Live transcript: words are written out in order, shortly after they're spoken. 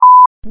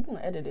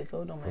edit it,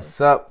 so it don't matter. What's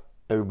up,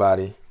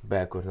 everybody?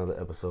 Back with another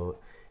episode.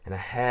 And I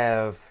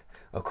have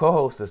a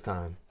co-host this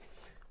time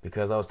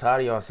because I was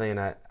tired of y'all saying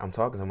that I'm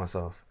talking to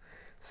myself.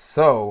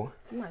 So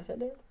Somebody said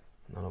that?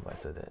 no, nobody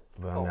said that.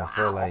 But I mean,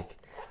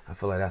 I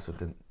feel like that's what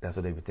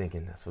they be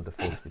thinking. That's what the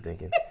folks be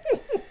thinking.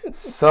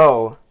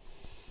 So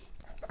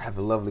I have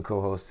a lovely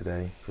co-host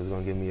today who's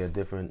gonna give me a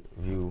different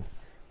view.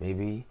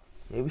 Maybe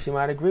she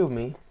might agree with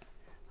me.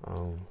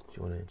 Do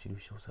you want to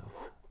introduce yourself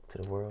to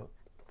the world?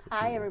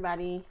 Hi,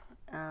 everybody.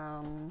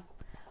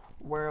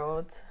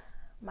 World.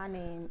 My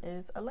name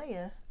is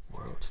Alea.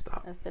 World,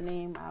 stop. That's the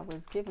name I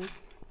was given.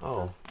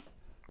 Oh,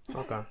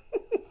 okay.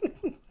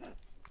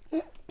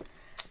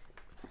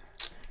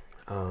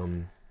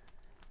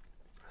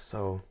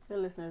 So the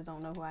listeners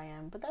don't know who I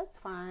am, but that's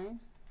fine.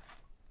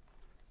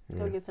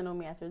 They'll get to know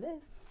me after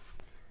this.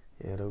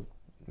 Yeah,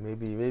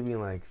 maybe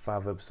in like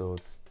 5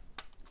 episodes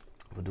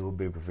we'll do a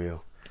big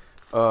reveal.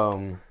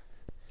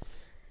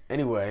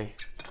 Anyway,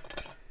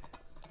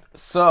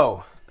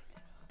 so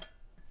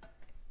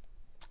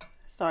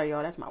sorry,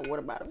 y'all. That's my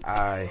water bottle.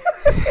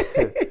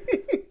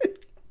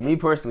 Me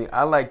personally,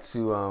 I like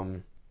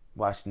to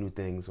watch new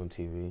things on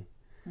TV,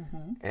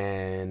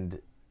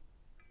 and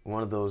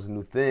one of those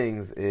new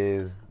things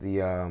is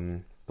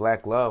the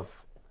Black Love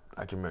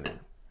documentary.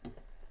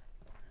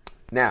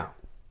 Now,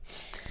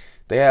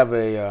 they have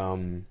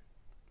a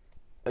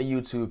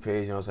YouTube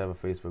page and also have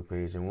a Facebook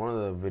page, and one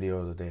of the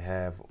videos that they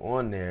have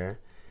on there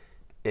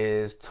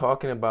is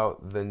talking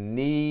about the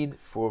need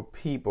for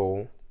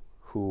people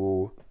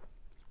who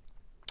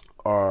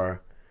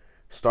are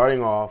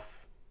starting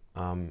off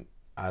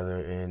either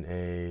in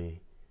a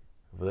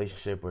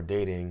relationship or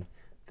dating,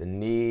 the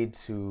need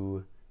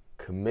to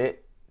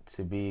commit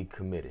to be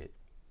committed.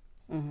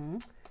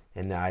 And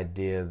the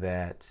idea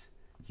that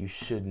you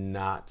should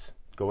not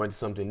go into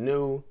something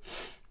new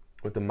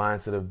with the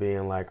mindset of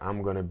being like,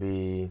 I'm going to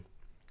be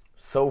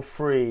so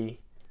free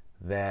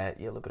that,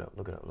 look it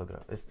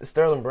up. It's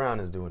Sterling Brown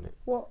is doing it.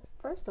 Well,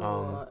 first of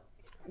all,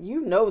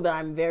 you know that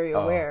I'm very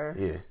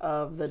aware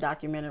of the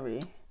documentary.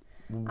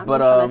 I'm just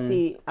trying to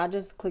see. I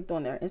just clicked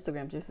on their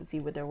Instagram just to see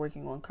what they're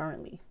working on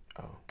currently.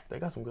 Oh, they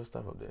got some good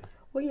stuff up there.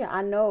 Well, yeah,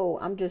 I know.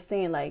 I'm just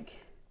saying, like,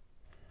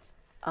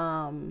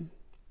 I'm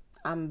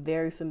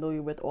very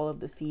familiar with all of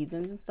the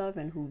seasons and stuff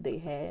and who they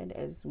had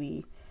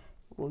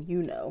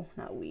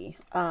not we.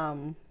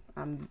 I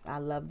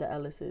love the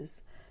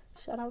Ellises.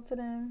 Shout out to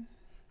them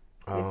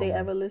if they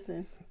ever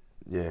listen.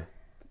 Yeah.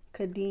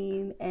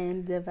 Kadeen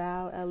and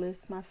Deval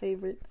Ellis, my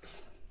favorites.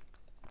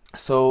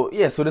 So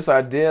this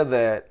idea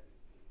that,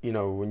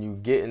 when you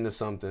get into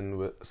something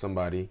with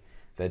somebody,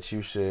 that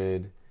you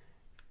should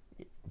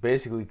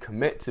basically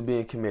commit to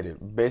being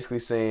committed. Basically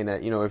saying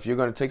that, if you're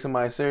going to take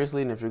somebody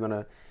seriously and if you're going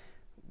to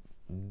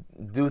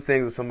do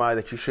things with somebody,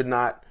 that you should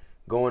not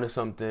go into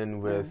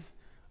something with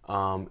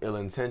ill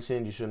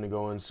intention. You shouldn't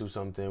go into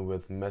something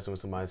with messing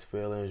with somebody's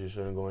feelings. You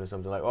shouldn't go into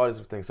something like all these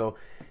things. So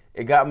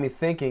it got me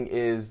thinking,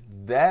 is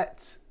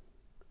that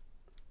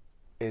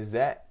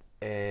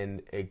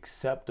an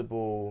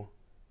acceptable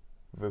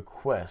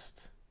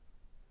request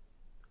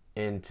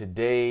in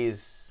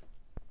today's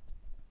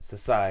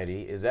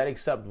society? Is that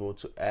acceptable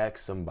to ask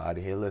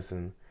somebody, hey,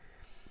 listen,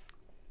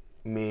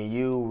 me and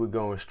you, we're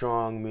going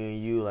strong. Me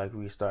and you, like,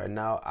 we starting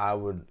out. I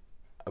would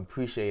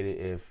appreciate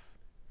it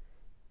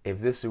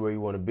if this is where you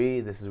want to be,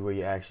 this is where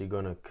you're actually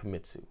going to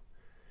commit to.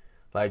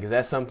 Like, is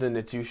that something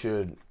that you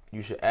should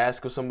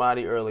ask of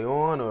somebody early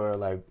on, or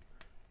like,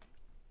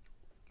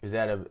 is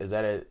that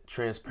a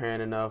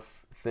transparent enough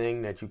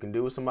thing that you can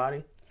do with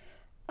somebody?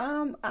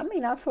 I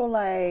mean, I feel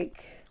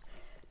like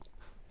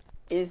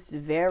it's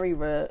very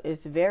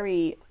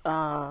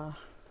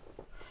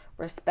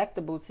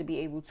respectable to be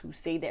able to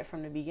say that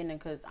from the beginning,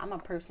 because I'm a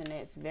person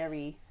that's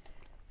very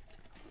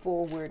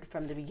forward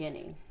from the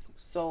beginning.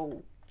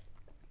 So,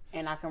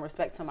 and I can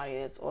respect somebody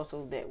that's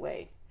also that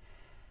way.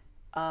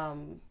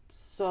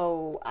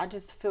 So I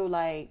just feel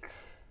like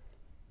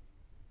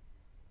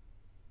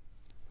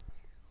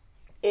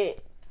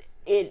it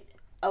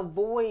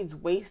avoids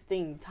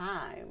wasting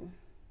time.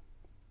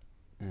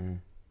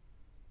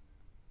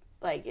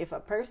 Like, if a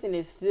person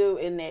is still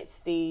in that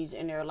stage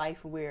in their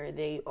life where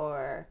they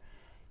are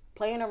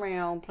playing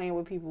around, playing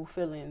with people's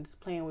feelings,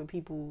 playing with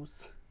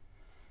people's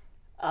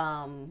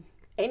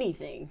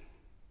anything,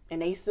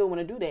 and they still want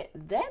to do that,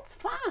 that's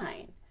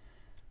fine.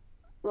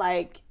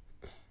 Like,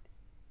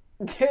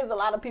 there's a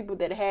lot of people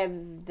that have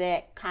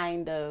that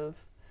kind of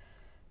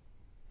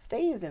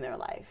phase in their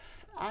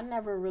life. I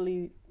never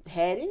really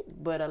had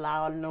it, but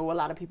I know a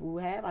lot of people who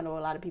have. I know a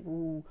lot of people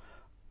who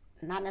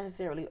not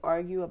necessarily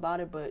argue about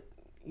it, but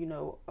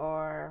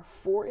are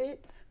for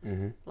it.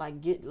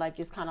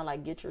 It's kind of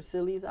like get your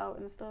sillies out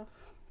and stuff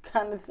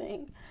kind of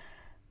thing.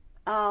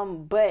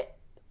 But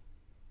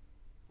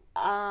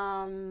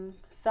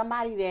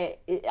somebody that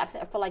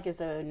I feel like it's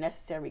a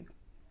necessary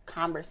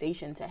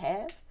conversation to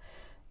have,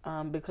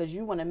 because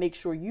you want to make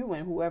sure you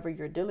and whoever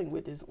you're dealing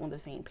with is on the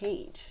same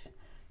page.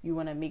 You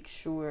want to make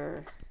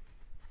sure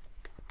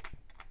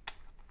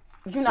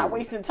you're not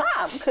wasting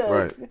time.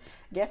 Because Right.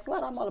 guess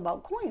what? I'm all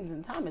about coins,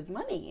 and time is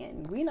money.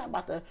 And we're not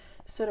about to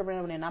sit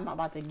around and I'm not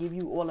about to give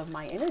you all of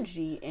my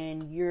energy,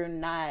 and you're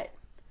not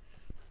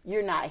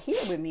here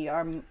with me.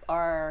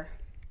 Our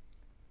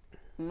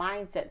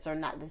mindsets are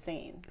not the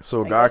same. So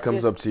a Like, guy that's comes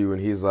just- up to you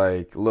and he's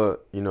like,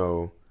 look, you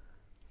know,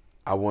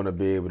 I want to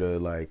be able to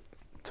like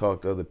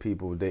talk to other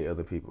people, date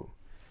other people.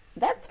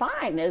 That's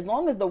fine as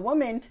long as the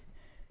woman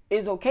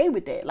is okay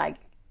with that. Like,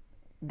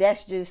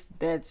 that's just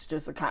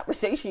a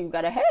conversation you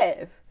gotta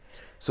have.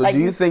 So Like, do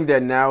you think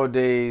that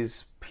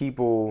nowadays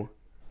people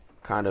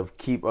kind of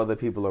keep other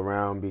people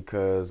around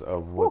because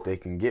of what they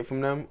can get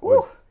from them?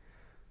 Woo.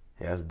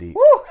 Yeah, that's deep.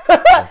 Woo.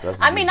 That's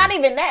I deep. mean, not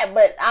even that,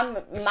 but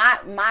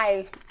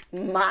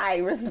my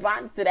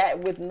response to that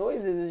with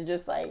noises is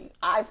just like,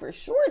 I for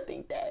sure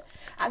think that.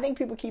 I think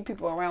people keep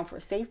people around for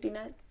safety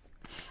nets.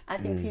 I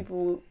think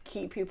people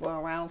keep people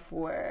around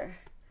for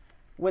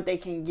what they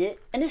can get.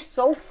 And it's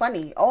so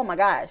funny. Oh my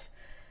gosh.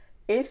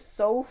 It's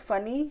so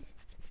funny.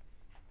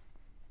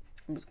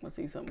 I'm just going to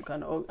say something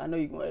kind of, I know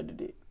you're going to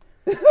edit it.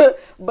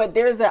 But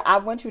I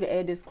want you to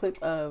add this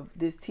clip of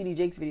this TD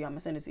Jakes video. I'm going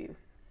to send it to you.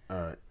 All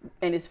right.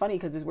 And it's funny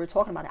because as we're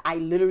talking about it, I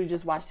literally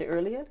just watched it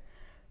earlier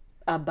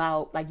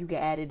about, like, you can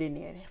add it in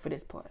there for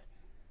this part.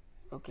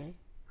 Okay?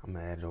 I'm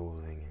gonna add the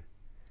whole thing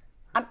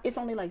in. It's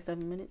only like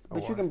 7 minutes,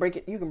 but wow. you can break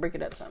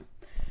it up some.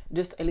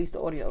 Just at least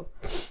the audio.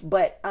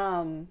 But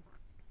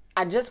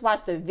I just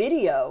watched a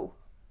video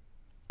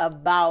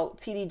about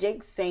TD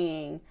Jakes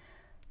saying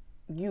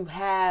you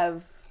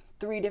have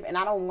 3 different, and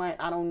I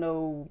don't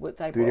know what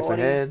type 3 of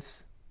different audio. heads?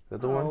 Is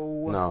that the No.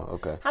 one? No,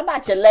 okay. How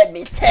about you let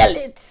me tell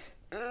it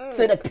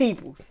to the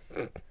peoples?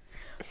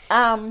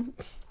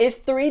 It's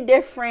 3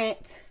 different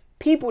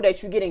people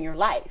that you get in your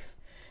life,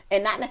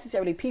 and not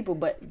necessarily people,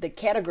 but the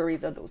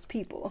categories of those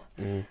people.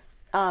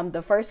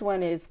 The first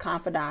one is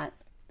confidant.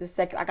 The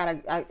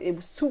second, it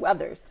was 2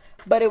 others,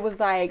 but it was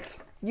like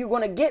you're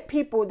gonna get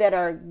people that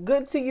are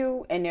good to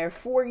you and they're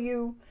for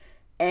you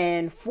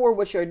and for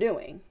what you're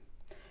doing.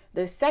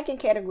 The second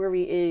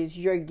category is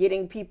you're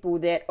getting people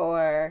that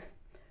are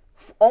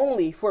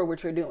only for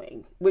what you're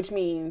doing, which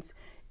means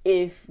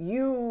if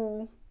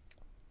you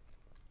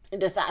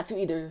decide to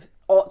either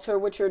alter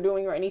what you're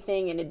doing or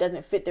anything and it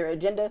doesn't fit their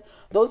agenda,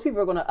 those people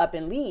are going to up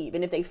and leave.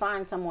 And if they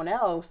find someone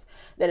else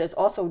that is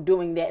also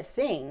doing that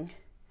thing,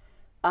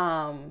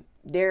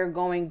 they're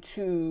going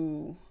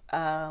to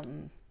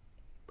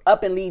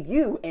up and leave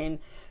you and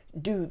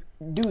do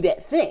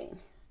that thing.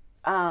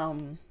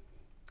 And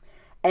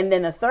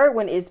then the third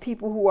one is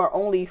people who are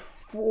only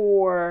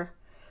for,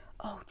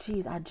 oh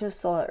geez, I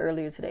just saw it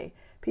earlier today.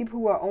 People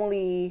who are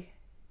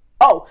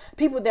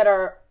people that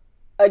are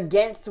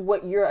against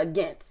what you're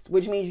against,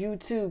 which means you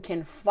two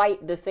can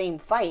fight the same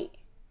fight.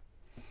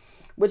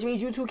 But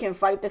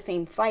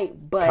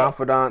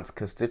Confidants,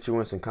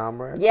 constituents, and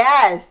comrades?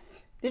 yes.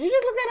 Did you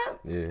just look that up?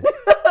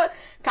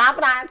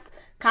 Yeah.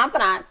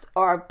 Confidants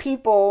are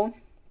people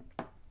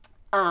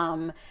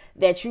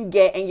that you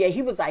get, and yeah,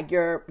 he was like,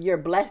 you're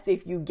blessed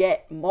if you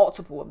get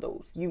multiple of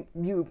those. You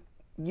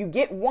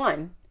get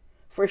one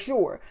for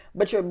sure,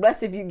 but you're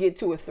blessed if you get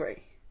 2 or 3.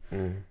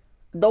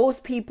 Those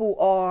people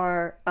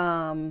are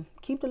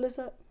keep the list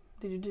up.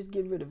 Did you just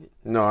get rid of it?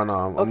 No, I'm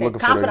Okay, looking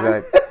for the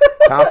exact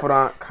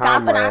confidant,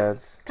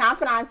 comrades.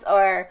 Confidants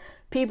are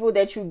people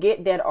that you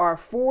get that are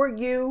for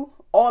you,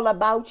 all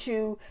about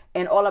you,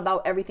 and all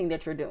about everything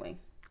that you're doing.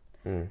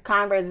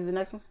 Comrades is the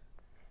next one.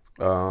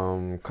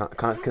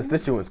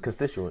 Constituents.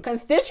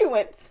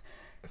 Constituents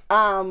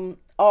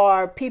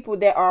are people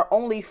that are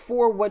only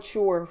for what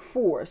you're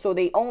for, so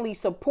they only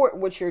support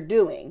what you're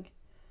doing.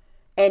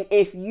 And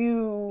if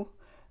you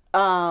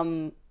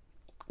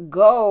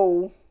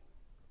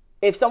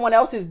if someone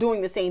else is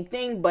doing the same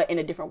thing but in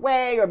a different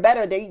way or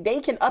better, they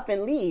can up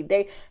and leave.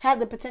 They have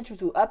the potential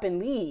to up and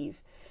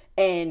leave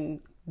and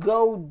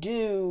go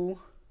do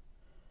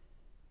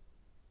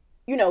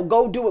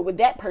it with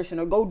that person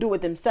or go do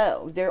it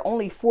themselves. They're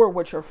only for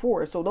what you're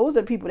for. So those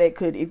are people that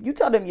could, if you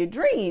tell them your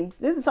dreams,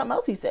 this is something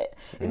else he said.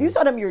 If you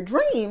tell them your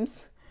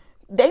dreams,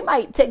 they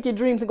might take your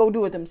dreams and go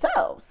do it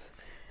themselves.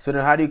 So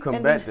then how do you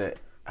combat that?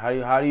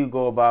 How do you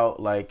go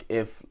about, like,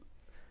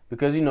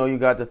 because you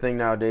got the thing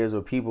nowadays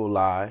where people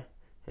lie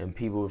and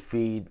people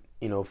feed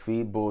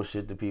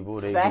bullshit to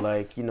people. They Facts. be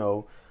like,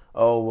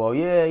 oh well,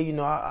 yeah,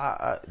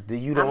 I do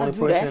you the I'ma only do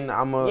person? that.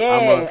 I'm a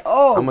Yeah.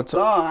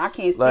 God, I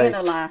can't stand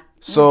a lie.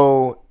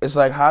 So it's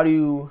like, how do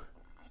you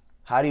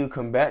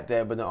combat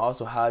that? But then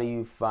also, how do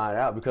you find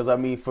out? Because I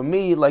mean, for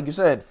me, like you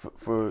said,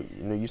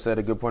 you said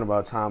a good point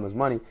about time is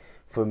money.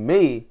 For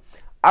me,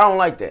 I don't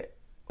like that.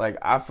 Like,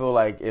 I feel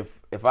like if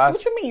I...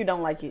 What you mean you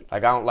don't like it?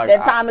 Like, I don't like...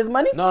 That time is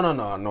money? No.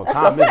 That's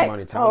Time a is fact.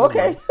 money. Time Oh, is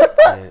okay.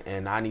 money.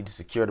 And I need to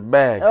secure the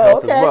bag. Oh,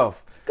 Health okay. is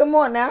wealth. Come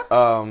on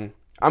now.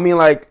 I mean,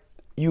 like,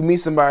 you meet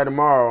somebody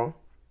tomorrow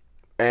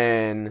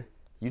and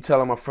you tell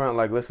them up front,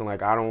 like, listen,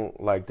 like, I don't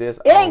like this.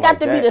 It ain't got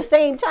to be the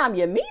same time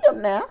you meet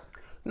them now.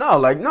 No,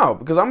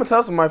 because I'm going to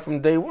tell somebody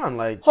from day one,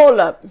 like... Hold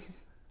up.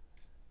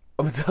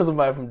 I'm going to tell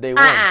somebody from day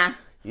one.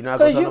 You're not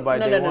gonna tell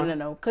nobody day one?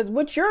 No. Because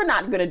what you're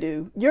not gonna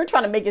do, you're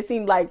trying to make it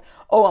seem like,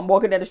 oh, I'm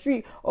walking down the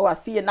street, oh, I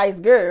see a nice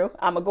girl,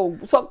 I'm gonna go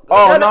talk.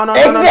 Oh, no.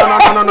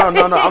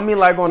 I mean,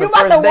 like on the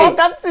first date. You about to walk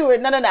up to it.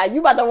 No. You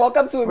about to walk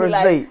up to it and be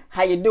like, date.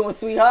 how you doing,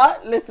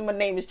 sweetheart? Listen, my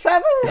name is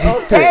Trevor.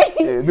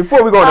 Okay.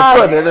 Before we go any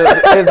further,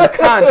 there's a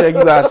contract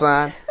you gotta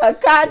sign. A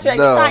contract,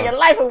 no. Sign your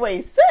life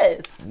away,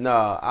 sis.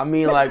 No, I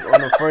mean like on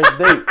the first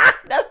date.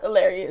 That's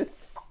hilarious.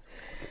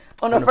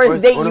 On the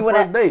first date,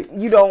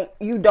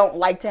 you don't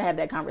like to have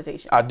that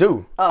conversation. I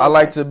do. Oh, I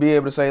like to be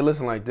able to say,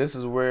 listen, like this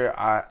is where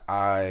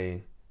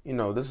I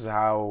this is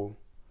how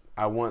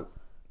I want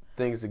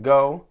things to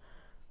go.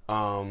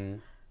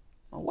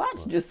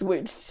 Watch just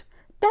switched.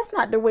 That's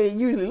not the way it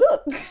usually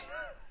look.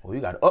 Well,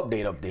 you got to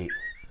update.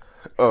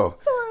 Oh,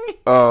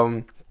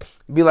 sorry.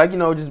 Be like,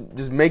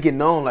 just make it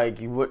known like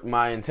what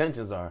my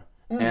intentions are.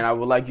 And I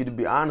would like you to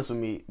be honest with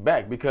me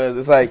back, because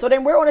it's like... So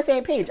then we're on the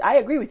same page. I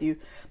agree with you.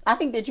 I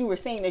think that you were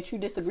saying that you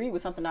disagree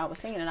with something I was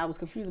saying, and I was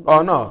confused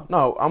about it. Oh,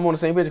 no. I'm on the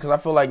same page because I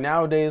feel like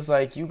nowadays,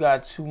 like, you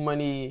got too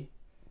many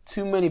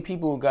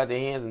people who got their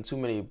hands in too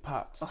many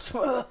pots. That's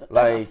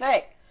like, a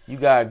fact. You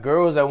got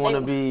girls that want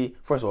to be...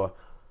 First of all,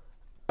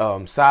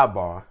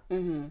 sidebar.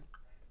 Mm-hmm.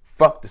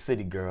 Fuck the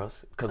city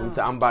girls, because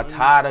I'm about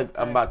tired of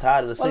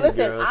the city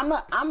girls.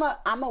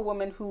 I'm a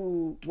woman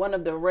who, one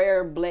of the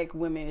rare black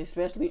women,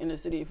 especially in the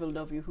city of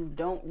Philadelphia, who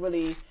don't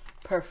really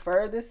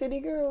prefer the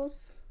city girls.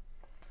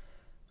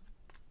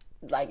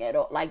 Like at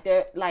all, like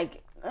they're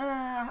like.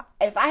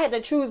 If I had to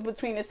choose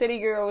between the city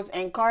girls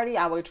and Cardi,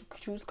 I would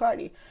choose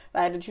Cardi. If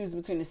I had to choose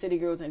between the city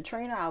girls and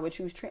Trina, I would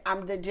choose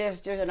Trina.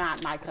 Just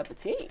not my cup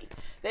of tea.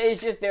 It's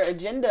just their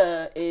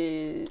agenda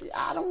is,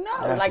 I don't know.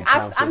 That's like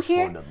I'm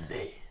here.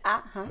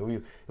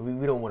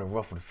 We don't want to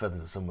ruffle the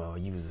feathers of some of our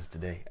users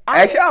today.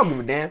 Actually, I don't give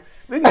a damn.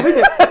 We can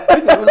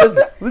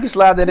listen. We can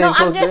slide that in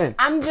close to end.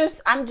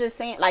 I'm just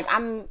saying, like,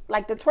 I'm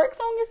like, the twerk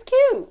song is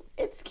cute.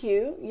 It's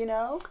cute,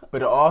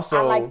 But also,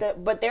 I like the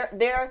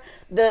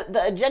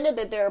agenda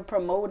that they're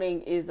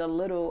promoting is a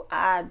little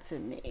odd to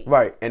me.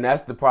 Right, and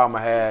that's the problem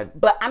I had.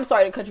 But I'm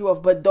sorry to cut you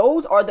off. But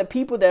those are the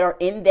people that are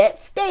in that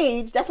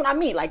stage. That's what I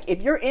mean. Like,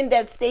 if you're in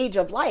that stage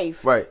of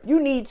life, right,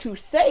 you need to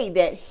say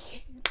that,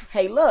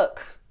 hey,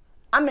 look,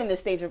 I'm in this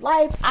stage of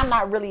life. I'm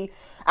not really,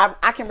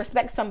 I can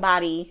respect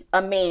somebody,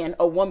 a man,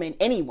 a woman,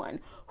 anyone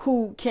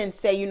who can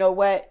say, you know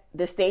what,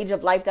 the stage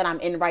of life that I'm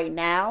in right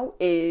now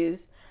is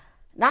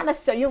not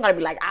necessarily, you don't gotta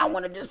be like, I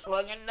want to just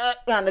fucking nut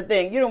kind of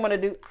thing. You don't want to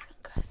do, I can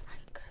cuss.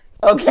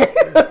 Okay.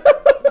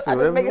 I'm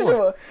just making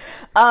sure.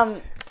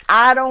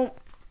 I don't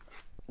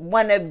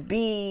want to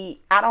be,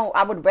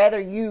 I would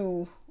rather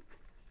you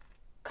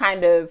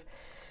kind of,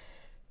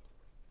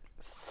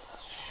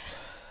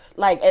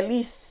 like, at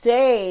least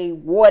say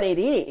what it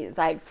is.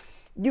 Like,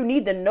 you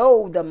need to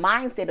know the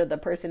mindset of the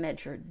person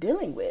that you're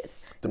dealing with.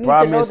 The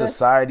problem is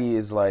society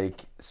is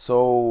like,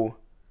 so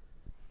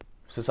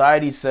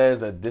society says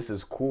that this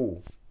is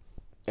cool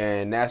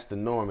and that's the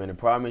norm, and the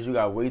problem is you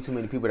got way too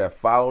many people that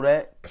follow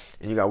that,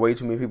 and you got way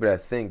too many people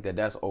that think that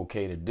that's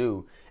okay to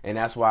do. And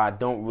that's why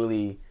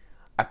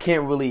I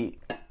can't really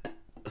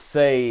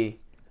say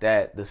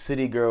that the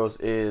City Girls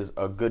is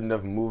a good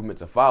enough movement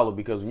to follow,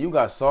 because when you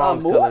got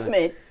songs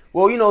movement.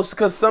 Well,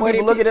 because some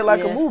people look at it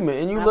like a movement,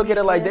 and you look at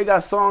it like they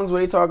got songs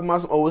where they talking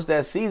about, it's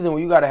that season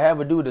where you got to have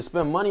a dude to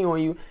spend money on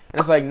you, and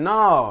it's like,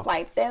 no.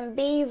 Swipe them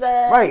visas.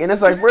 Right, and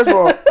it's like, first of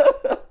all,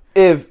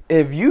 if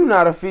you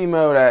not a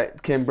female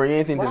that can bring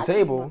anything to the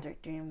table,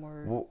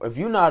 if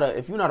you're not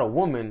a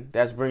woman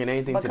that's bringing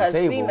anything to the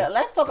table, female,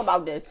 let's talk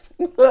about this.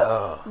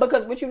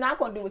 Because what you're not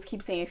going to do is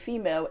keep saying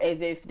female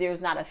as if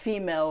there's not a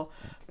female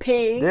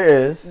pig.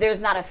 There is. There's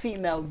not a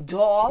female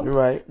dog. You're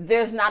right.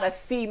 There's not a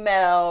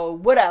female.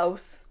 What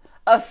else?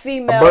 A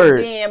female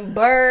damn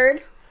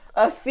bird,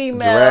 a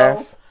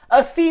female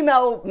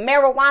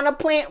marijuana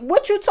plant.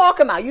 What you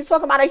talking about? You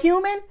talking about a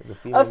human? It's a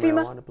female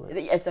marijuana plant.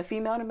 It's a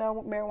female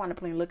marijuana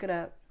plant. Look it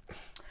up.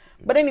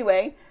 But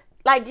anyway,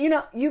 like, you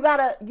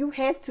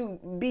have to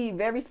be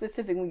very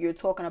specific when you're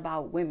talking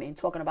about women.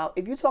 If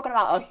you're talking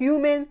about a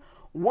human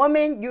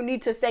woman, you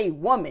need to say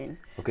woman.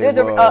 Okay, there's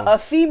a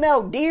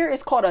female deer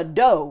is called a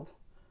doe.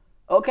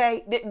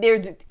 Okay,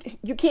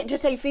 you can't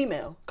just say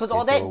female, because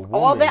all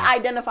that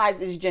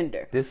identifies as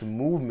gender. This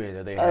movement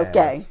that they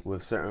have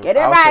with certain, get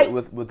it right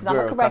with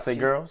girls. Can I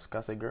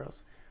say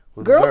girls?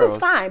 With girls is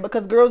fine,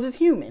 because girls is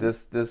human.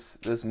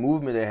 This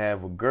movement they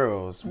have with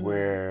girls,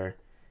 where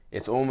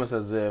it's almost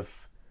as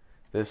if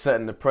they're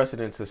setting the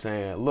precedent to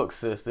saying, look,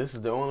 sis, this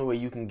is the only way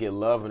you can get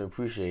love and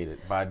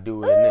appreciated, by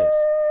doing this.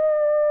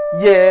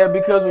 Yeah,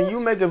 because when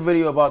you make a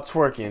video about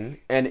twerking,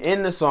 and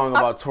in the song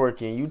about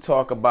twerking, you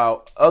talk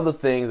about other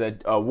things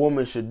that a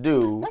woman should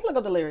do. Let's look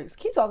up the lyrics.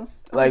 Keep talking.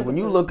 Like, when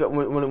you look up,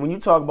 when you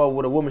talk about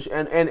what a woman should,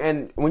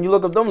 and when you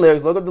look up them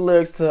lyrics, look up the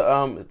lyrics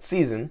to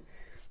Season,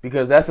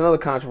 because that's another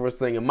controversial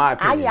thing in my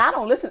opinion. I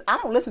don't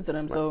listen to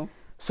them, right.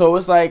 So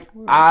it's like,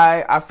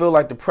 I feel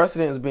like the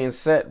precedent is being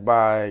set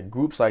by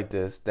groups like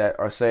this that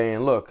are saying,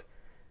 look,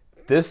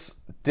 this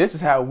is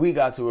how we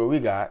got to where we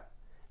got,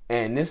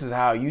 and this is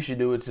how you should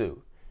do it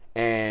too.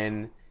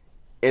 And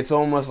it's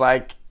almost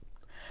like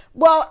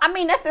Well, I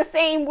mean, that's the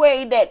same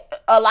way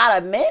that a lot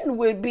of men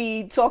would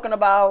be talking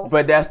about.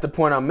 But that's the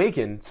point I'm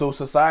making. So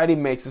society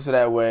makes it so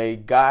that way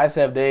guys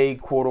have their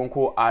quote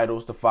unquote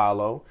idols to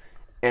follow,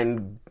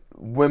 and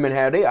women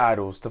have their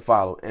idols to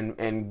follow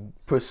and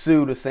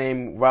pursue the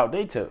same route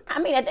they took. I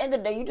mean, at the end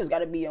of the day, you just got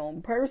to be your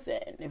own person,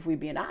 if we're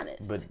being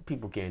honest. But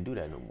people can't do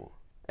that no more.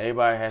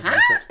 Everybody has to be,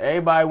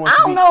 everybody wants to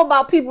be. I don't know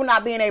about people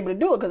not being able to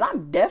do it, because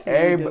I'm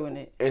definitely doing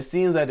it. It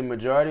seems like the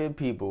majority of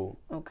people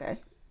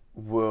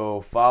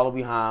will follow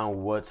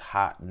behind what's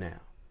hot now.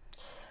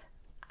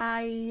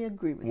 I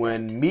agree with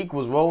when Meek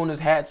was rolling his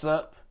hats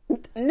up,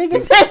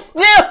 niggas are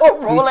still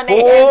rolling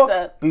their hats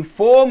up.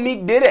 Before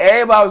Meek did it,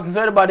 everybody was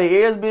concerned about their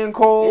ears being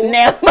cold.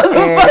 Now,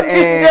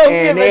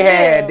 and they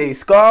had their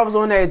scarves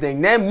on and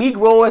everything. Then Meek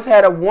rolled his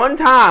hat up one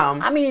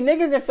time. I mean,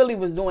 niggas in Philly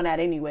was doing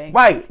that anyway.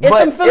 Right. It's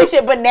some Philly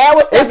shit, but now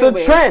it's everywhere.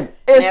 It's a trend.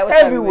 It's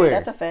everywhere.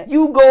 That's a fact.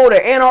 You go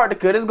to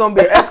Antarctica, there's going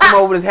to be an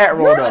Eskimo with his hat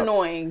rolled up. You're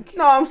annoying.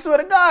 No, I'm swear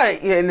to God.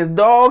 Yeah, and his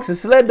dogs,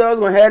 his sled dogs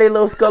going to have their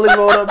little scully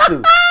rolled up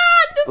too.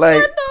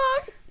 Sled dogs.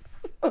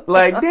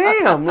 Like,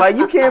 damn, like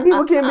people can't be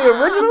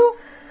original.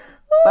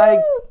 Like,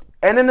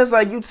 and then it's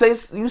like you say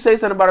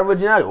something about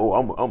originality.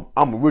 Oh,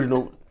 I'm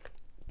original.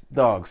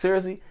 Dog,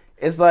 seriously?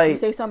 It's like you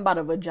say something about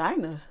a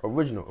vagina.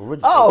 Original.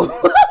 Oh,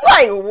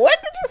 like what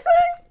did you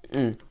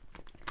say?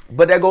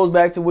 But that goes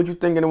back to what you're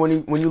thinking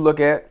when you look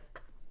at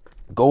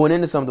going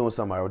into something with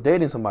somebody or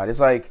dating somebody. It's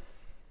like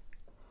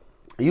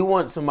you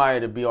want somebody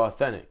to be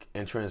authentic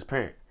and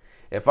transparent.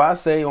 If I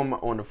say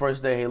on the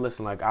first day, hey,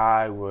 listen, like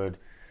I would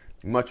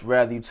much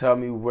rather you tell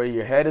me where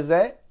your head is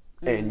at,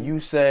 and you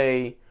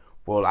say,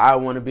 well, I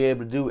want to be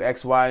able to do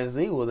X, Y, and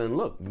Z. Well, then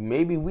look,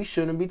 maybe we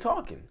shouldn't be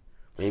talking.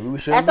 Maybe we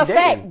shouldn't be dating.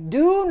 That's a fact.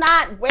 Do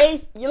not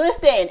waste.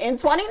 Listen, in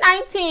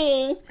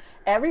 2019,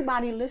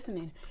 everybody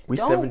listening.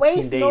 Don't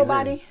waste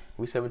nobody.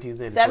 We 17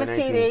 days in.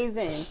 17 days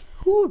in.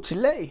 Ooh,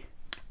 Chile.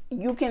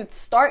 You can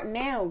start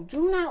now.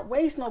 Do not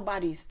waste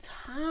nobody's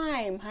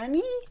time,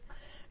 honey.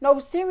 No,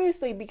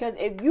 seriously, because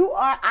if you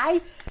are,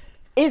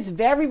 it's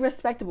very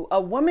respectable. A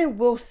woman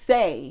will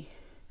say,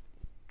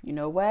 you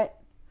know what?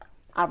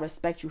 I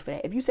respect you for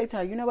that. If you say to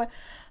her, you know what?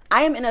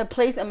 I am in a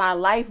place in my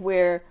life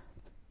where,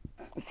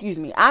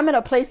 I'm in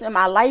a place in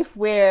my life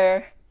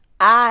where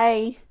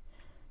I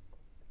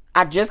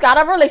just got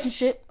a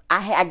relationship.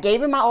 I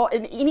gave it my all,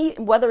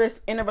 whether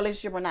it's in a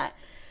relationship or not.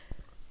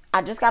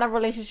 I just got a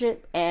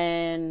relationship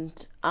and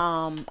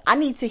I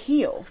need to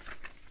heal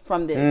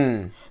from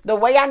this. The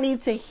way I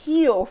need to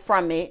heal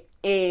from it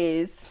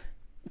is,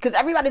 because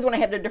everybody's going to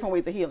have their different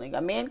ways of healing.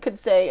 A man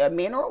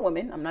or a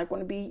woman, I'm not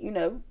going to be,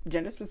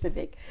 gender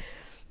specific.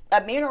 A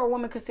man or a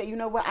woman could say, you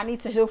know what, I need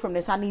to heal from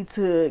this. I need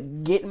to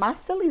get my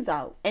sillies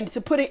out. And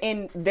to put it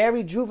in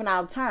very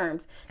juvenile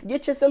terms,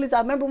 get your sillies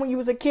out. Remember when you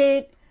was a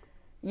kid,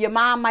 your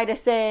mom might have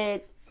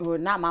said, or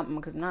not my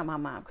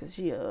mom, because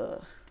she,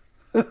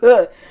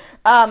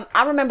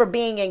 I remember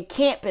being in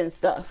camp and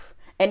stuff,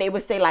 and they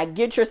would say, like,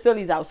 get your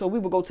sillies out. So we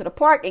would go to the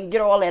park and get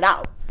all that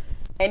out.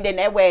 And then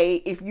that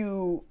way, if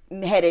you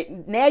had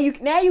it, now you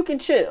can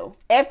chill.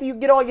 After you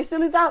get all your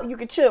sillies out, you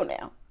can chill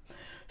now.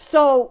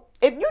 So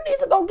if you need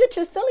to go get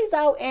your sillies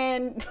out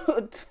and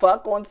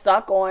suck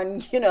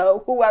on,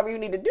 whoever you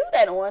need to do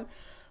that on,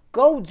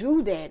 go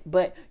do that.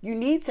 But you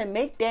need to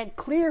make that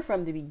clear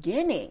from the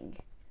beginning.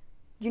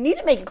 You need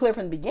to make it clear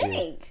from the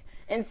beginning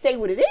and say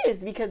what it is,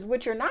 because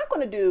what you're not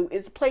going to do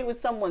is play with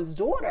someone's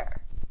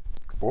daughter.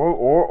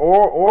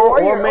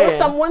 Or man. Or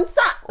someone's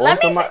son.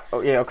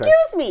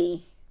 Excuse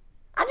me.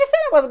 I just said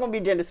I wasn't going to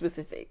be gender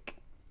specific.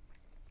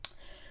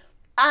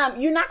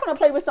 You're not going to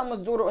play with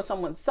someone's daughter or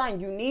someone's son.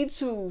 You need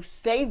to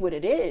say what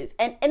it is.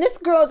 And there's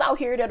girls out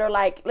here that are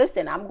like,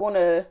 listen, I'm going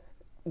to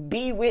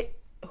be with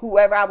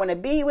whoever I want to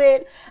be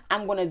with.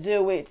 I'm going to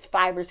deal with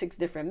 5 or 6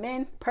 different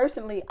men.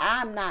 Personally,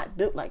 I'm not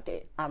built like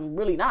that. I'm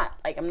really not.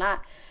 Like, I'm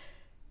not.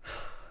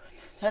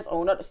 That's a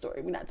whole other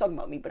story. We're not talking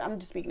about me, but I'm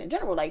just speaking in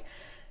general. Like,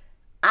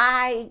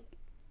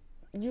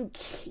 you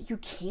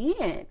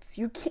can't.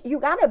 You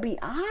got to be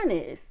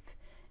honest.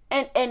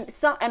 And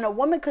a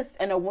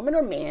woman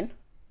or man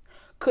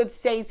could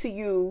say to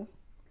you,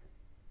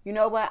 you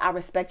know what? I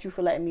respect you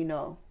for letting me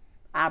know.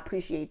 I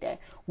appreciate that.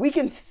 We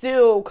can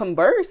still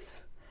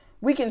converse.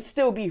 We can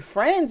still be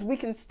friends. We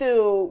can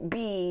still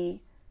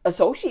be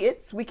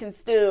associates. We can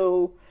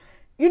still,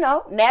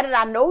 now that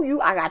I know you,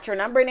 I got your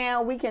number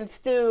now. We can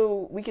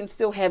still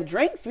have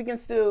drinks. We can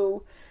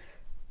still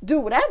do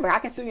whatever. I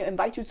can still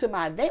invite you to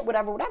my event,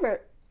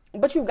 whatever.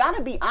 But you got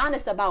to be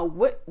honest about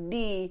what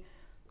the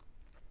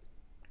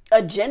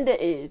agenda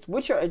is,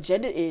 what your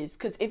agenda is.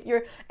 Because if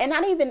you're, and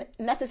not even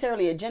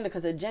necessarily agenda,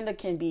 because agenda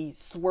can be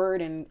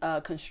swerved and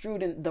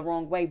construed in the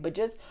wrong way, but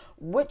just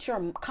what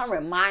your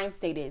current mind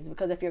state is.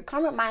 Because if your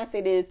current mind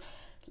state is,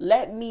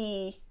 let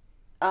me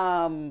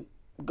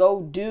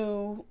go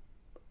do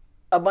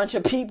a bunch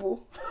of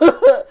people,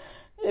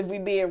 if we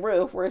being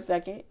real for a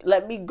second,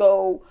 let me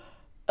go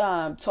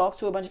talk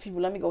to a bunch of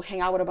people, let me go hang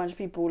out with a bunch of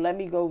people, let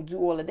me go do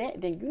all of that,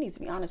 then you need to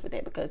be honest with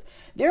that, because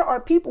there are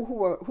people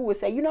who would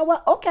say, you know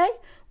what, okay,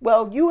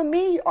 well, you and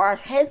me, our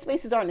head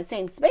spaces are in the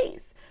same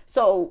space,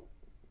 so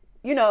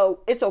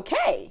it's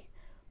okay.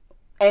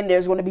 And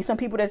there's going to be some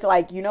people that's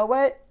like, you know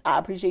what? I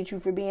appreciate you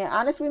for being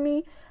honest with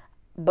me,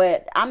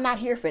 but I'm not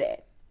here for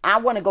that. I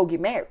want to go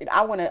get married.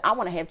 I want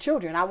to have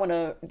children. I want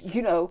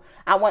to,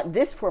 I want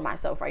this for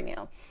myself right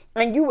now.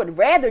 And you would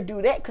rather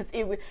do that because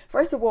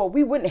first of all,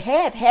 we wouldn't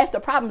have half the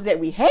problems that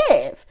we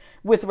have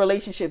with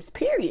relationships,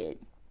 period.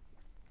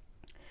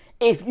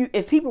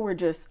 If people were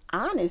just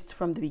honest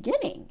from the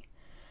beginning,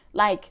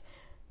 like,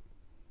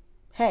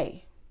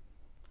 hey,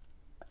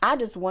 I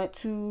just want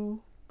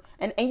to,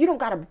 and you don't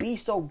gotta be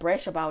so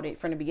brash about it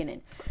from the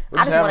beginning.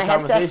 I just want to have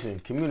conversation,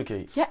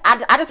 communicate. Yeah,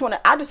 I just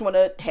want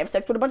to have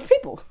sex with a bunch of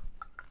people.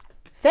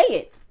 Say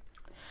it.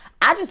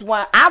 I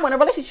want a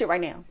relationship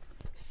right now.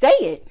 Say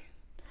it.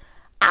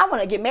 I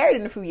want to get married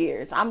in a few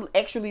years. I'm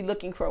actually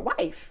looking for a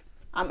wife.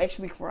 I'm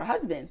actually looking for a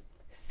husband.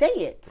 Say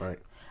it. Right.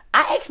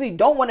 I actually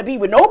don't want to be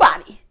with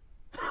nobody.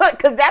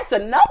 Because that's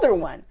another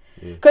one.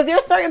 Because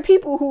there's certain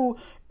people who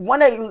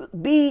want to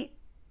be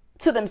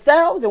to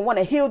themselves and want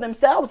to heal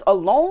themselves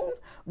alone.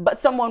 But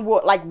someone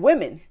will, like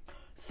women,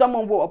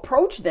 someone will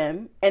approach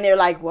them and they're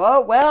like,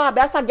 well, I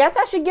guess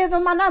I should give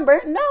him my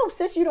number. No,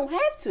 sis, you don't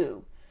have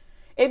to.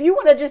 If you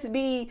want to just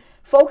be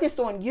focused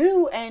on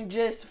you and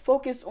just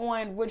focused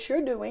on what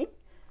you're doing,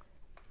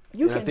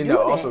 you can do that. I think that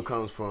also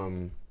comes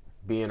from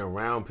being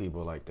around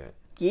people like that.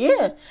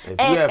 Yeah. If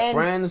you have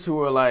friends who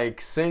are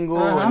like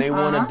single and they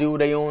want to do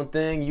their own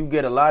thing, you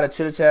get a lot of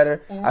chitter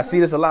chatter. I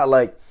see this a lot.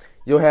 Like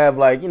you'll have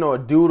like, a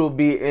dude will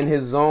be in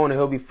his zone and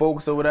he'll be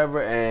focused or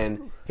whatever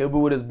and he'll be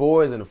with his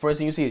boys and the first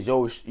thing you see is,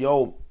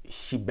 yo,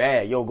 she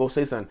bad. Yo, go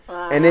say something.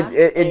 And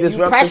it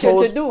disrupts the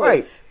whole... to do it.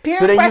 Right. Peer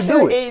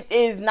pressure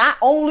is not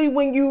only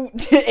when you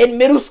in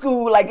middle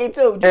school, like they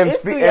told you,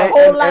 it's through your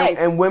whole life.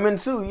 And women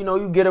too,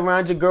 you get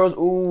around your girls.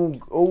 Ooh,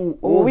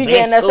 we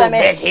getting us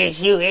something.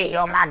 Bitch,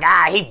 oh my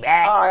God, he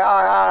bad. All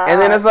right.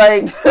 And then it's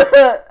like,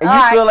 and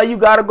you feel like you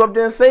gotta go up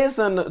there and say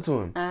something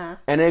to him,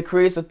 and it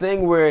creates a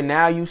thing where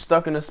now you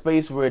stuck in a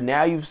space where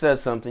now you've said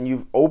something,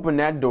 you've opened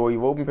that door,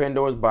 you've opened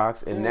Pandora's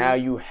box, and now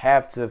you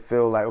have to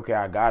feel like, okay,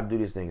 I gotta do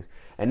these things,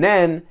 and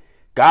then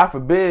God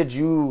forbid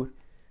you're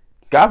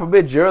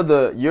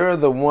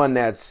the one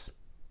that's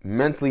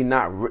mentally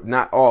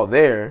not all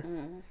there,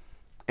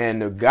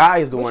 and the guy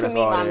is the one that's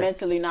all there. What you mean by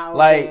mentally not all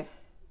there? Like,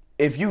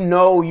 if you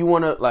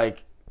want to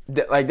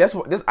that's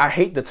what this. I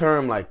hate the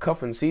term like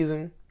cuffing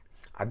season.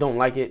 I don't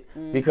like it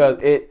because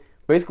it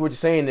basically what you're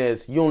saying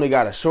is you only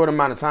got a short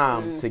amount of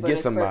time to get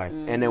somebody,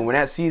 and then when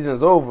that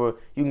season's over,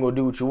 you can go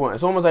do what you want.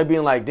 It's almost like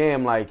being like,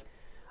 damn, like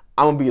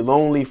I'm gonna be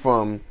lonely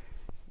from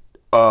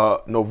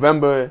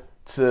November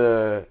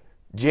to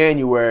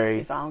January.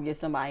 If I don't get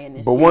somebody in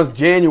this but season. Once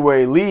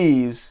January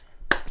leaves,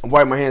 I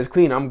wipe my hands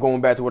clean. I'm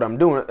going back to what I'm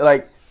doing.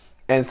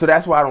 And so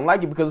that's why I don't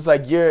like it because it's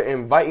like you're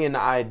inviting the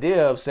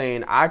idea of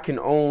saying I can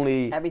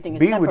only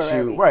be with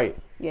you, right?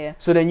 Yeah.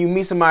 So then you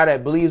meet somebody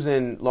that believes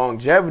in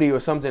longevity or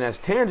something that's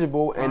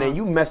tangible, and then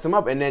you mess them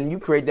up, and then you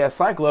create that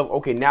cycle of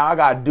okay, now I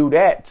gotta do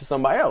that to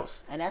somebody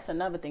else. And that's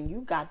another thing.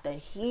 You got to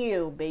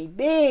heal,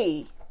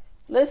 baby.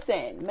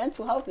 Listen,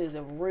 mental health is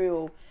a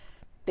real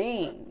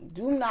thing.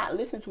 Do not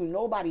listen to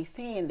nobody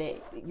saying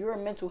that your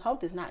mental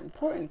health is not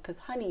important, because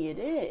honey, it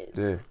is.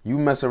 Yeah, you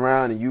mess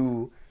around and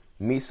you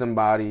meet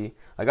somebody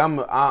like I'm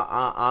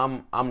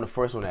the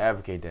first one to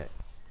advocate that.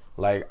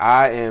 Like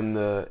I am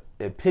the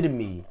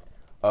epitome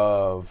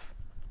of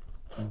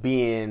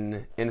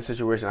being in a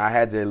situation I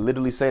had to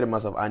literally say to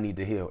myself, I need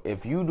to heal.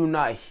 If you do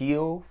not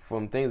heal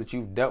from things that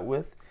you've dealt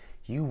with,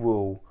 you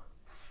will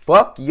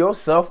fuck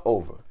yourself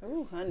over.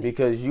 Ooh, honey.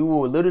 Because you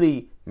will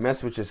literally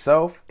mess with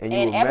yourself and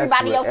you will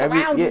everybody mess with else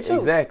around you too.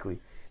 Exactly.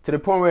 To the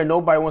point where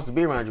nobody wants to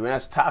be around you, and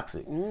that's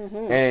toxic.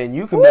 And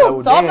you can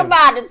talk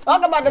about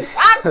the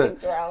toxic,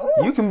 Joe.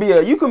 You can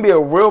be a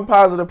real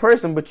positive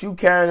person, but you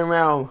carrying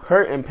around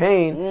hurt and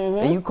pain,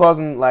 and you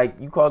causing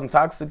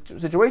toxic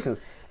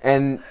situations.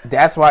 And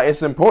that's why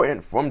it's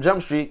important from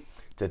Jump Street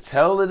to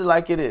tell it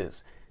like it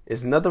is.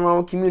 There's nothing wrong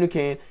with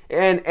communicating.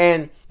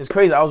 And it's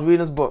crazy. I was reading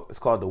this book. It's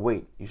called The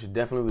Wait. You should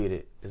definitely read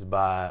it. It's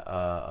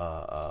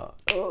by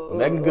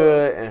Megan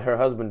Good and her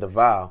husband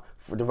Devon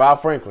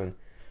Franklin.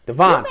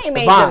 Devon.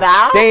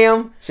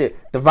 Damn shit.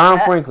 Devon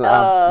Franklin.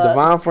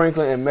 Devon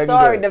Franklin and Megan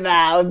Good. Sorry,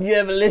 Devon, if you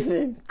ever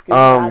listen.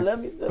 I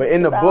love you so. But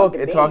in the book,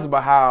 it talks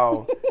about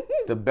how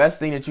the best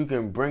thing that you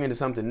can bring into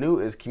something new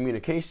is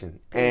communication.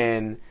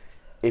 And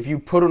if you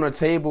put on a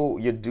table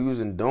your do's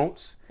and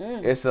don'ts,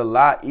 it's a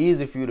lot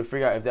easier for you to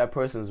figure out if that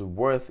person's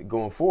worth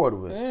going forward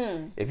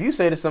with. If you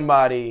say to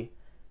somebody,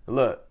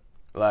 look,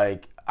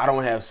 like, I don't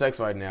want to have sex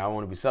right now, I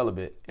want to be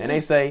celibate, and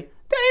they say,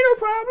 that ain't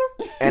no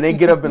problem, and they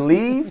get up and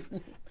leave,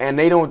 and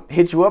they don't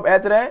hit you up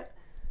after that,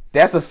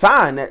 that's a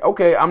sign that,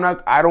 okay,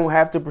 I don't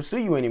have to pursue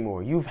you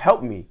anymore. You've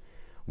helped me.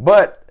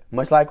 But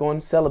much like on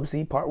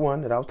Celibacy Part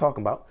 1 that I was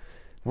talking about,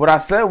 what I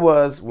said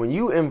was when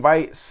you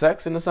invite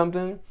sex into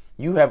something,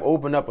 you have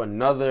opened up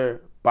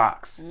another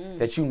box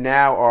that you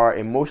now are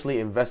emotionally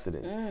invested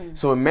in.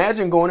 So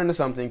imagine going into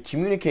something,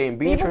 communicating,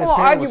 being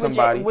transparent with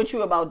somebody. With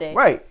you about that.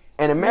 Right.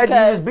 And imagine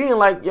you just being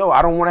like, yo,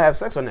 I don't want to have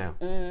sex right now.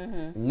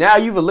 Now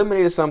you've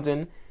eliminated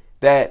something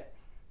that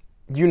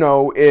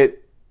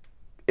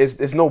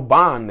it's no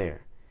bond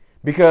there.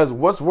 Because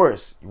what's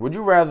worse? Would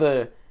you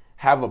rather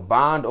have a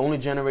bond only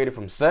generated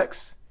from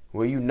sex,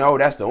 where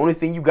that's the only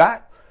thing you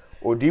got?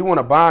 Or do you want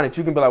a bond that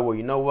you can be like, well,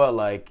 you know what?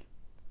 Like,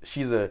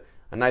 she's a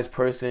nice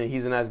person.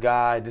 He's a nice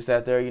guy. This,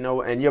 that, there,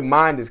 and your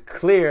mind is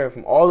clear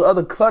from all the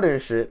other clutter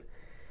and shit.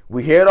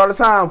 We hear it all the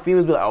time.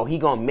 Females be like, oh, he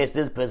gonna miss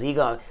this pussy.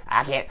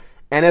 I can't.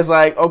 And it's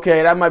like,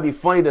 okay, that might be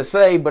funny to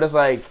say, but it's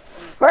like.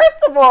 First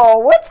of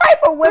all, what type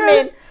of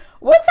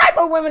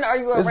women are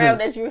you around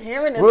that you're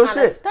hearing this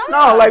kind of stuff?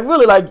 No, like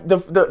really, like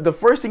the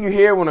first thing you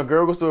hear when a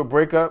girl goes through a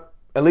breakup,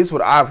 at least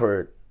what I've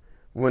heard,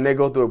 when they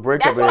go through a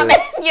breakup. That's what I'm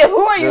asking you. Who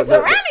are you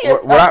surrounding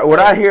yourself with? What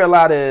I hear a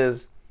lot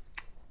is,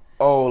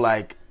 oh,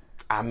 like,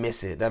 I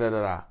miss it,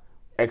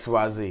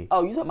 XYZ.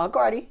 Oh, you talking about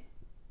Cardi?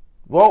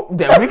 Well,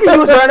 then we can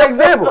use her as an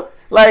example.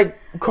 Like,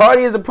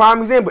 Cardi is a prime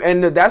example.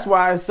 And that's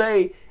why I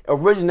say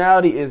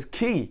originality is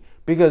key.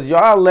 Because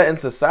y'all letting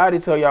society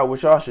tell y'all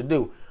what y'all should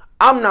do.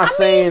 I'm not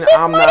saying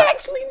I'm not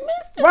actually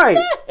missed it. Right.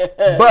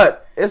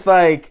 But it's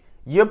like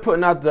you're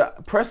putting out the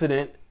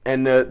precedent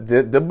and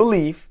the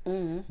belief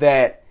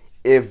that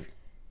if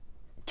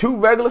two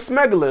regular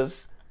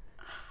smegglers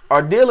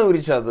are dealing with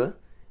each other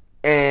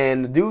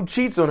and the dude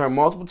cheats on her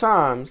multiple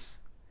times,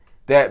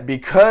 that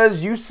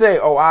because you say,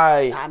 oh,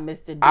 I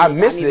missed it. I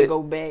miss need it. To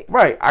go back.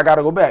 Right, I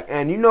gotta go back.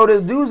 And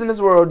there's dudes in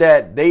this world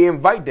that they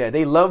invite that.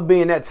 They love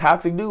being that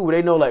toxic dude where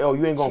they know, like, oh,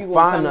 you ain't gonna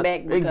find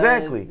nothing.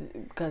 Exactly.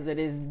 Because it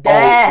is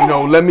dead.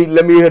 Oh, let me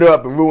hit her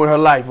up and ruin her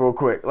life real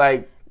quick.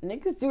 Like,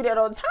 niggas do that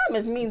all the time.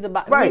 It's memes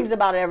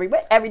about it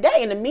every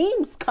day, and the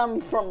memes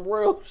come from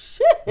real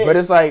shit. But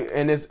it's like,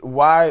 and it's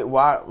why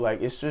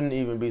like, it shouldn't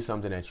even be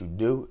something that you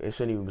do. It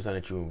shouldn't even be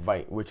something that you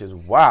invite, which is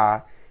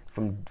why.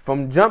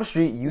 From Jump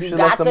Street, you should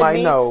let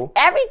somebody know.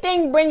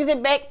 Everything brings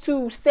it back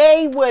to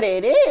say what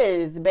it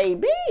is,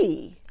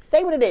 baby.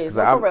 Say what it is.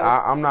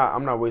 I'm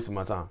not wasting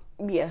my time.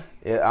 Yeah.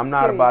 I'm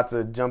not about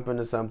to jump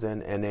into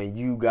something and then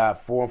you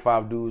got 4 or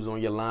 5 dudes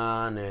on your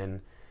line,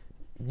 and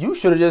you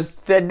should have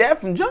just said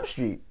that from Jump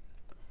Street.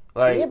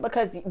 Like, yeah,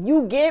 because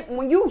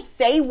when you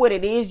say what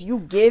it is, you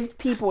give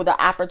people the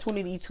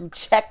opportunity to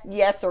check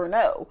yes or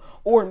no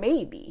or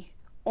maybe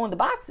on the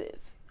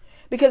boxes,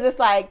 because it's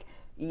like,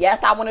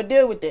 yes, I want to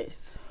deal with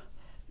this.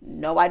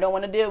 No, I don't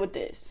want to deal with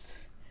this.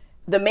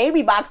 The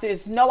maybe box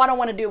is, no, I don't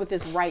want to deal with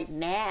this right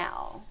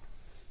now.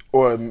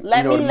 Or, the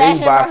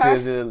maybe box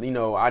is,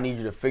 I need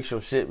you to fix your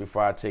shit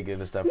before I take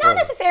it a step further. Not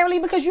necessarily,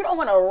 because you don't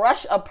want to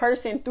rush a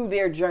person through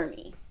their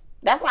journey.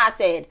 That's why I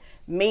said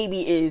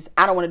maybe is,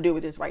 I don't want to deal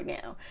with this right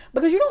now.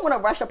 Because you don't want to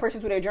rush a person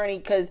through their journey,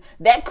 because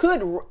that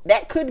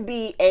could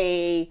be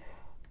a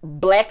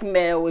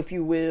blackmail, if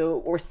you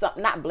will, or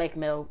something. Not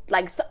blackmail,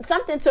 like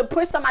something to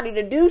push somebody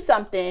to do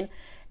something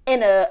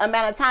in a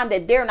amount of time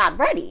that they're not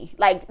ready.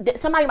 Like,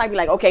 somebody might be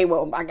like, okay,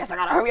 well, I guess I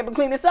gotta hurry up and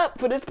clean this up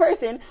for this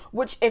person,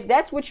 which, if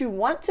that's what you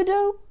want to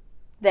do,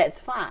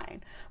 that's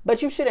fine,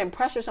 but you shouldn't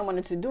pressure someone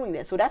into doing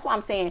that. So that's why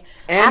I'm saying,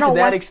 and to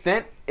that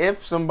extent,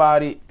 if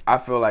somebody, I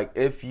feel like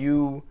if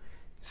you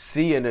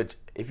see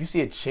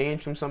a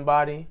change from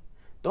somebody,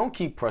 don't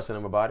keep pressing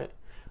them about it.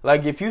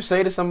 Like, if you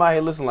say to somebody,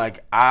 hey, listen,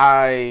 like,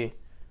 if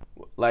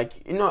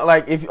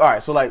all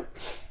right, so like,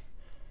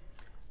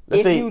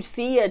 let's say you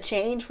see a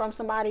change from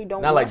somebody,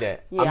 don't not like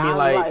that. Yeah, I mean,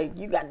 like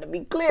you got to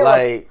be clear.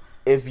 Like,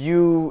 if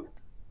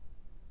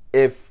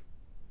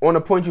on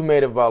the point you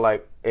made about,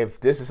 like, if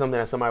this is something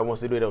that somebody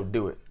wants to do, they'll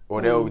do it,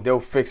 or they'll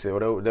fix it,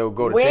 or they'll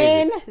go to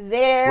change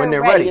it when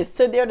they're ready. It's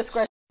to their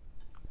discretion.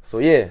 So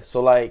yeah,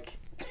 so like,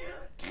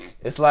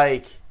 it's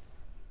like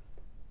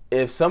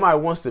if somebody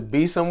wants to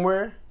be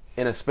somewhere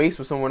in a space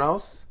with someone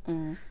else.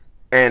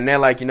 And they're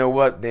like, you know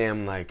what?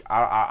 Damn, like,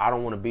 I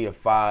don't want to be a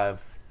five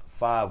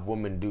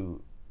woman dude.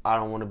 I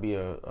don't want to be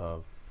a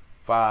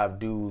 5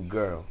 dude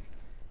girl.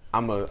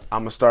 I'm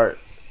a start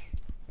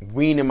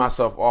weaning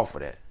myself off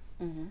of that.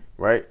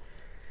 Right?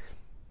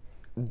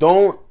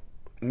 Don't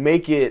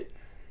make it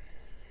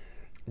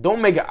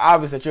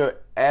obvious that you're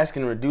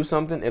asking them to do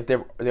something if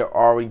they're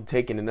already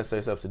taking the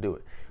necessary steps to do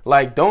it.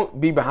 Like, don't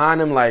be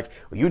behind them like,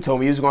 well, you told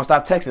me you was gonna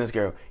stop texting this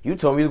girl. You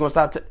told me you was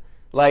gonna stop.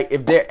 Like,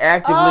 if they're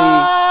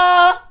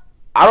actively.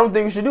 I don't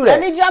think you should do that.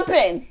 Let me jump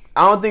in.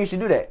 I don't think you should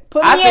do that.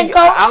 Put me in, coach.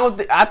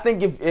 I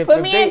think if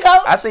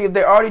coach. I think if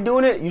they're already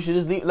doing it, you should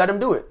just let them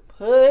do it.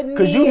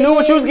 Because you knew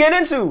what you was getting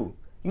into.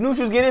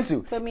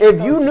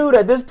 If you knew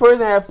that this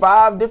person had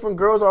 5 different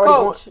girls already.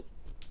 Coach,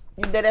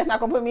 that's not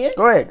gonna put me in.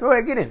 Go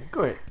ahead, get in.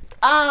 Go ahead.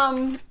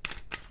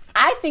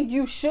 I think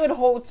you should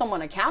hold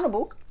someone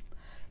accountable.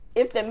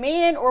 If the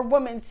man or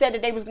woman said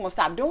that they was gonna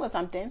stop doing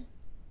something,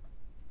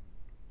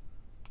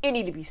 it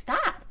need to be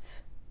stopped.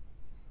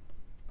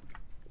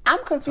 I'm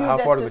confused. So how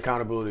far does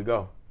accountability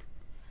go?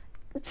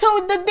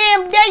 To the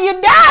damn day you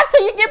die,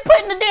 till you get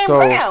put in the damn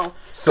ground.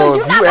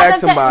 So if you ask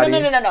somebody,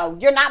 no,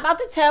 you're not about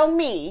to tell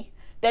me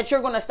that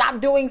you're gonna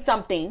stop doing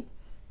something,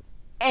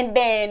 and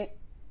then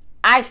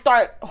I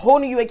start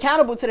holding you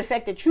accountable to the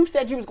fact that you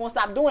said you was gonna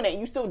stop doing it,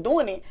 and you still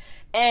doing it,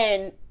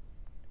 and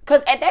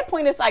because at that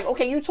point it's like,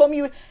 okay, you told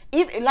me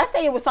let's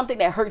say it was something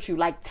that hurt you,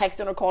 like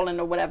texting or calling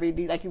or whatever,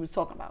 like you was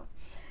talking about.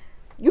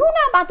 You're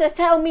not about to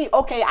tell me,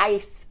 okay, I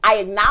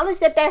acknowledge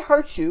that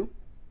hurts you.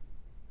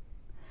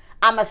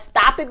 I'm going to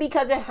stop it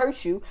because it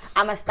hurts you.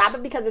 I'm going to stop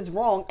it because it's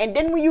wrong. And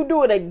then when you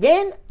do it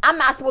again, I'm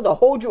not supposed to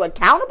hold you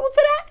accountable to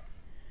that?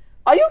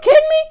 Are you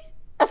kidding me?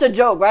 That's a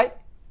joke, right?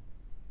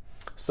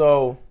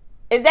 So.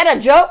 Is that a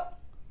joke?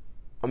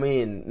 I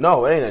mean,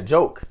 no, it ain't a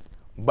joke.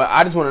 But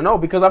I just want to know,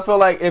 because I feel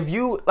like if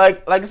you,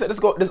 like I said,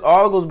 this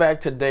all goes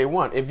back to day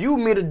one. If you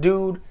meet a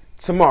dude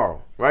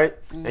tomorrow, right?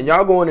 Mm-hmm. And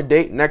y'all go on a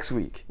date next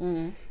week.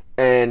 Mm-hmm.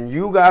 And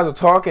you guys are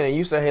talking and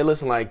you say, hey,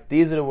 listen, like,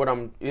 this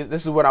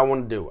is what I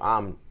want to do.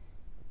 I'm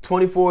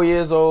 24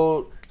 years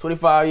old,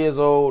 25 years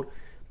old.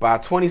 By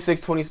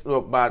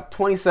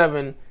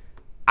 27,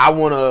 I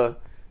want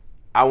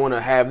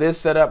to have this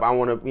set up. I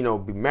want to,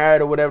 be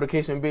married or whatever the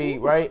case may be,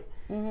 right?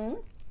 Mm-hmm.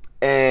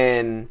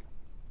 And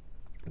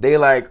they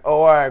like,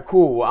 oh, all right,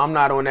 cool. Well, I'm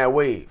not on that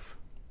wave.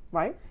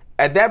 Right.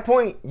 At that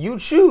point, you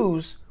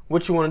choose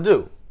what you want to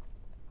do.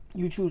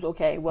 You choose,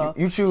 okay, well,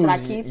 you choose should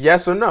I keep?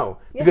 Yes or no.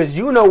 Yeah. Because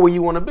you know where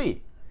you want to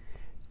be.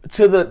 On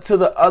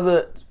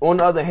the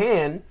other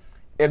hand,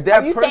 if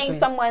that person... Are you saying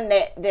someone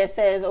that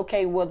says,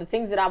 okay, well, the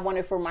things that I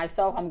wanted for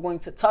myself, I'm going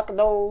to tuck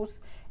those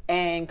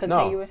and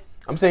continue it?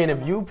 I'm saying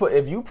if you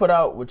put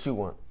out what you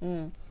want,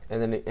 and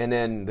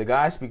then the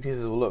guy speaks, he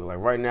says, well, look, like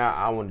right now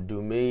I want to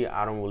do me.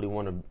 I don't really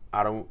want to.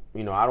 I don't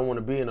want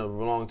to be in a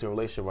long-term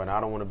relationship right now.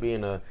 I don't want to be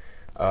in a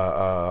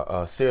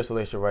serious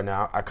relationship right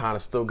now. I kind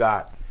of still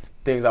got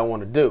things I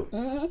want to do.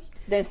 Mm-hmm.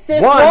 Then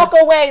sis, walk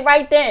away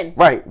right then.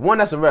 Right. One,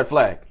 that's a red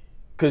flag.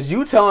 Because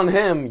you telling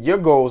him your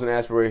goals and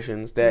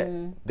aspirations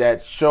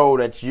that show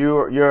that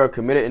you're a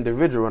committed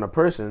individual and a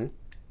person,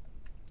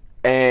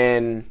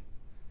 and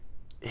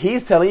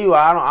he's telling you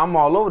I'm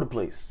all over the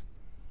place.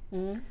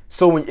 Mm-hmm.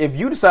 So if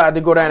you decide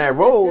to go down that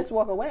road, just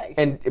walk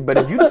away. But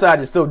if you decide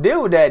to still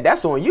deal with that,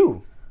 that's on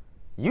you.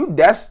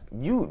 That's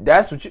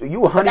what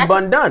you a honey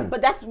bun done.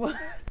 But that's what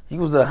you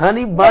was a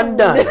honey bun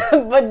done.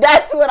 But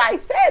that's what I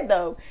said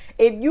though.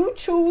 If you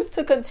choose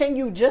to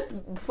continue just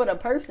for the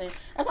person,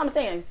 that's what I'm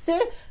saying.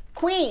 Sit,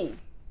 queen,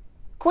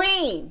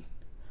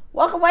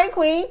 walk away,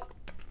 queen.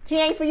 He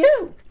ain't for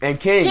you. And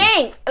king,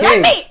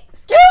 let me.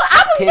 Excuse,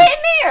 I was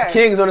getting there.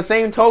 Kings on the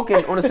same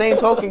token,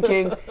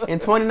 Kings in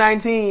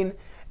 2019.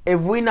 If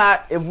we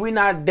not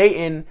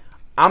dating,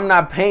 I'm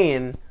not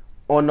paying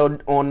on no.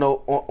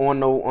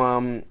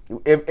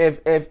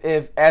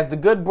 If as the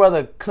good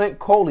brother Clint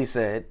Coley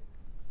said,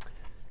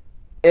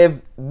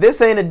 if this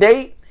ain't a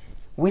date,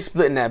 we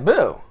splitting that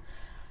bill.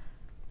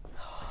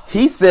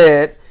 He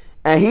said,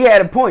 and he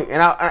had a point.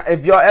 And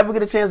if y'all ever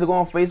get a chance to go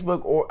on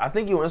Facebook or I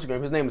think you on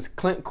Instagram, his name is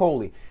Clint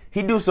Coley.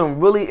 He do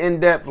some really in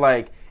depth,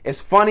 like it's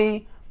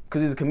funny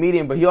because he's a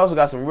comedian, but he also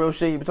got some real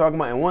shit you be talking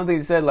about. And one thing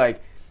he said, like,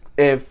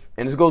 and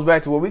this goes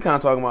back to what we kind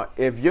of talking about,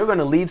 if you're going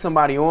to lead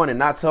somebody on and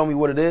not tell me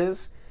what it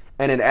is,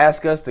 and then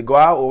ask us to go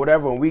out or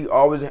whatever, and we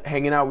always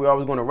hanging out, we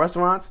always going to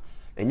restaurants,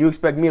 and you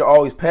expect me to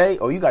always pay,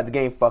 you got the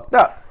game fucked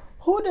up.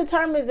 Who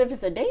determines if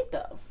it's a date,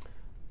 though?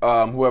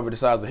 Whoever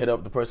decides to hit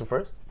up the person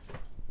first.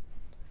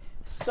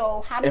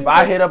 So how do if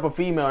I hit up a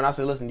female and I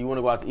say, listen, do you want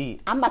to go out to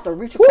eat? I'm about to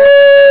reach a person.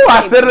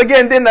 I said it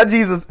again, didn't I,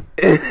 Jesus?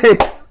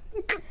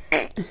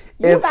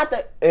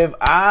 If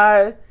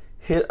I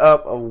hit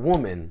up a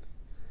woman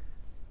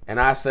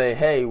and I say,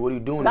 hey, what are you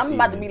doing this evening?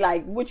 I'm about to be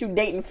like, what you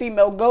dating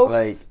female goats?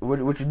 Like,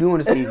 what you doing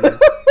this evening?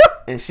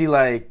 And she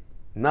like,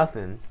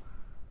 nothing.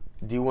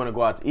 Do you want to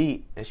go out to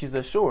eat? And she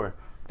said, sure.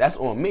 That's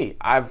on me.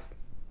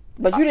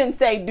 But you didn't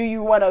say, do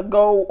you want to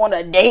go on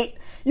a date?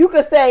 You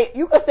could say, do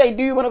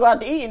you want to go out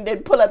to eat, and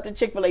then pull up the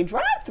Chick-fil-A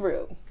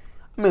drive-thru.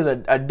 I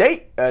mean, a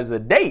date as a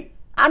date.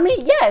 I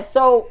mean, yes.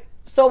 So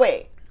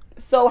wait.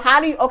 So how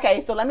do you? Okay.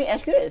 So let me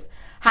ask you this: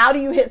 how do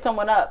you hit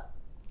someone up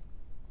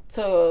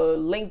to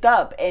link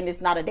up, and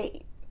it's not a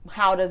date?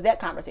 How does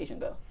that conversation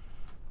go?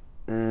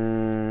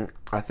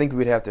 I think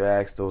we'd have to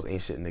ask those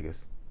ain't shit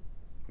niggas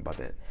about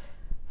that.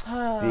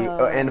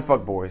 And the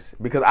fuck boys,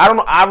 because I don't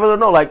know. I really don't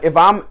know. Like if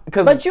I'm,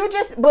 because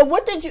but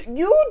what did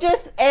you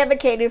just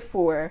advocated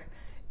for?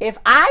 If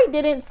I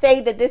didn't say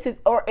that this is,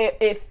 or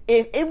if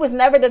it was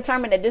never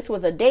determined that this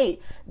was a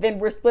date, then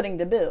we're splitting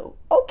the bill.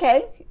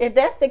 Okay, if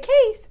that's the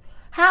case,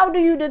 how do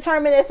you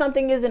determine that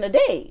something isn't a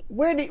date?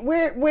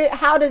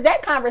 How does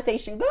that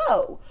conversation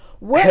go?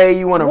 Hey,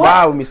 you want to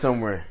ride with me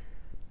somewhere?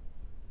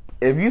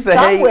 If you say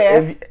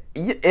somewhere, hey,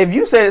 if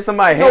you say to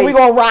somebody, hey, so we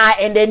gonna ride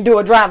and then do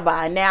a drive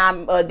by. Now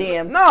I'm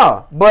damn.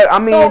 No, but I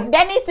mean, so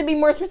that needs to be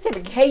more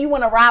specific. Hey, you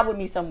want to ride with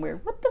me somewhere?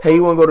 What the? Hey,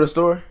 you want to go to the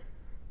store?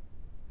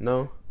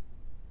 No.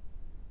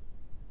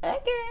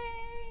 Okay.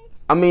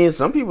 I mean,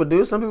 some people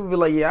do. Some people be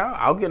like, yeah,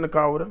 I'll get in the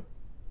car with him.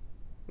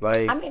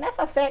 Like, I mean, that's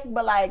a fact,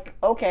 but like,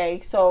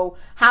 okay, so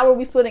how are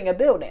we splitting a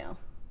bill down?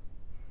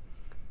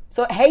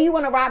 So, hey, you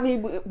want to ride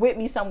with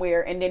me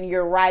somewhere, and then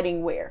you're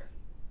riding where?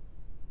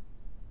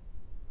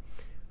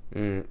 I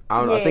don't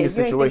know. I think it's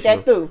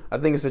situational. I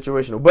think it's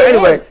situational. But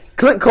anyway,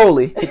 Clint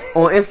Coley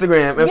on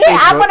Instagram and Facebook.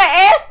 I want to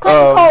ask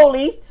Clint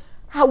Coley,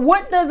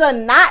 what does a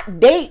not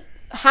date?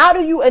 How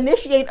do you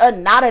initiate a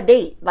not a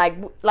date?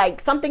 Like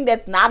something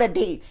that's not a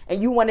date,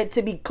 and you want it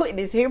to be clear.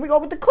 Here we go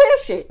with the clear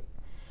shit.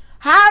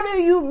 How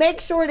do you make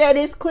sure that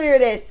it's clear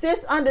that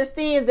sis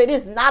understands that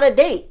it's not a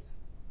date?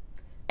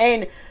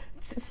 And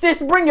sis,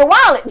 bring your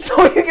wallet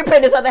so you can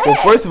pay this other half.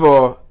 Well, first of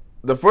all,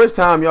 the first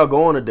time y'all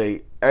go on a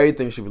date,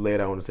 everything should be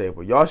laid out on the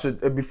table. Y'all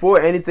should,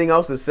 before anything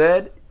else is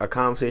said, a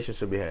conversation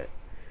should be had.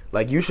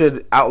 Like, you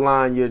should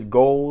outline your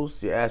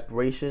goals, your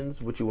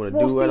aspirations, what you want to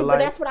do in life. But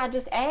that's what I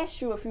just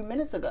asked you a few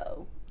minutes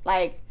ago.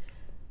 Like,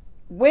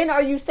 when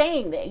are you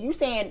saying that? You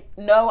saying,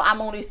 no, I'm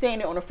only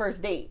saying it on the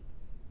first date.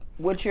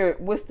 Where your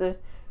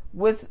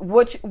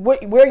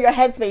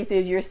headspace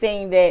is, you're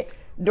saying that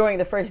during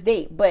the first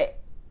date. But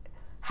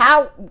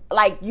how,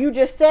 like, you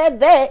just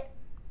said that,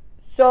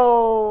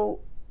 so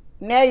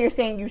now you're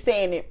saying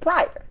it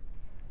prior.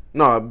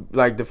 No,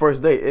 like, the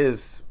first date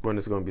is when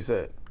it's going to be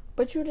said.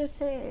 But you just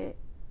said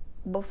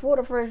before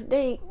the first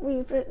date, when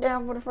you sit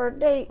down for the first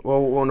date.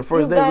 Well, on the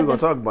first date, we're going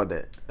to talk about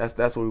that.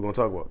 That's what we're going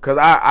to talk about. Because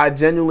I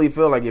genuinely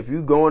feel like if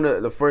you go on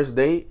the first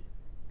date,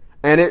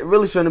 and it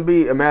really shouldn't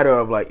be a matter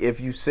of, like, if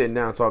you sitting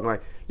down talking,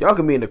 like, y'all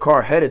can be in the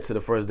car headed to the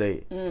first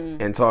date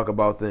and talk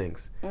about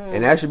things.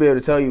 And I should be able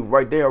to tell you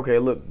right there, okay,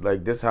 look,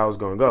 like, this is how it's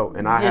going to go.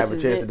 And I have a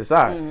chance to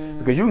decide.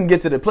 Because you can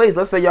get to the place,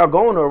 let's say y'all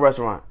going to a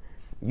restaurant.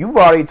 You've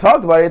already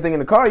talked about everything in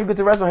the car. You get to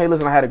the restaurant, hey,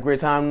 listen, I had a great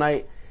time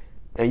tonight.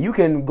 And you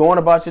can go on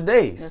about your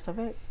days. That's a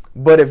fact.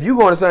 But if you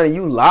go on something and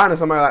you lie to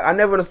somebody, like, I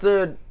never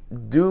understood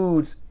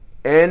dudes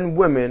and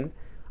women,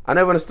 I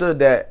never understood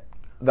that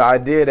the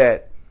idea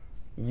that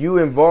you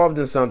involved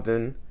in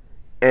something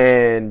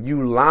and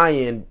you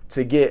lying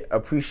to get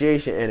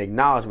appreciation and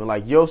acknowledgement.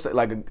 Like,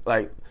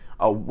 like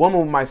a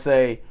woman might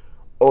say,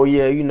 oh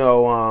yeah, you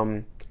know,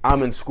 I'm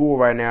in school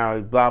right now,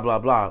 blah blah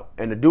blah,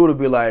 and the dude would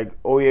be like,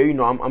 oh yeah, you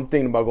know, I'm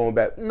thinking about going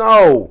back.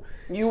 No,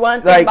 you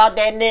want to think about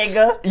that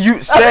nigga.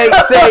 You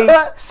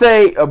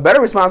say a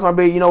better response might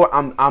be, you know what,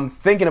 I'm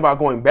thinking about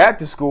going back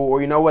to school, or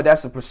you know what,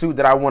 that's a pursuit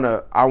that I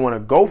wanna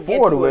go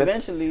forward with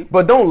eventually.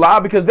 But don't lie,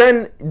 because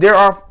then there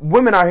are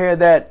women out here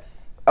that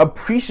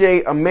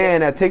appreciate a man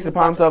that takes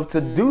upon himself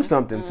to do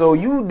something. So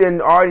you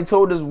then already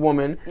told this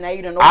woman, now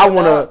you don't know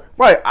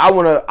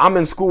I'm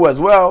in school as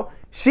well.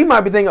 She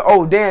might be thinking,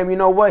 oh damn, you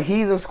know what,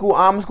 he's in school,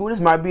 I'm in school, this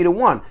might be the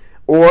one.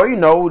 Or, you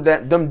know,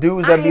 that them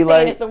dudes that be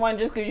like, it's the one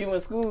just because you in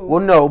school.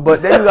 Well, no,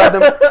 but then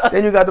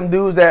you got them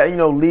dudes that, you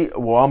know,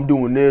 well, I'm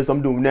doing this,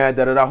 I'm doing that,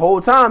 the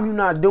whole time you're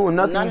not doing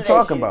nothing you're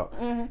talking about.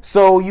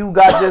 So you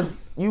got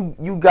this,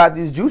 you got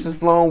these juices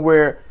flowing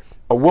where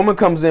a woman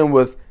comes in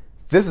with,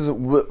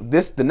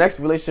 the next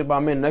relationship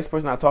I'm in, the next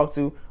person I talk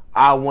to,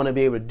 I want to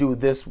be able to do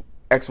this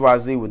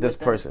XYZ with this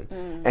person.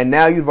 And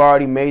now you've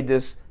already made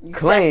this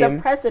claim. Set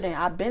the precedent.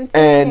 I've been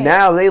saying. And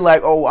now they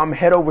like, oh, I'm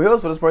head over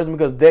heels for this person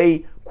because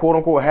they, quote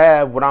unquote,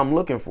 have what I'm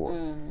looking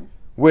for.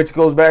 Which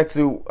goes back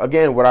to,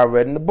 again, what I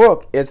read in the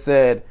book. It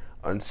said,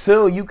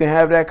 until you can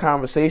have that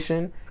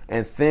conversation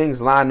and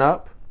things line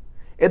up,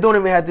 it don't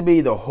even have to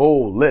be the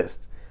whole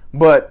list.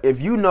 But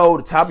if you know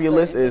the top of your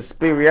list is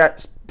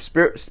spirituality.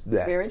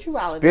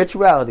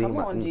 Come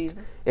on, Jesus.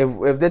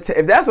 If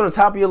that's on the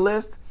top of your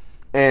list,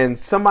 and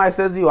somebody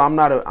says to you, I'm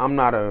not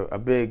a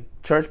big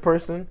church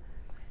person,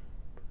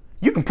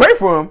 you can pray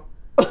for them,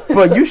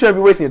 but you shouldn't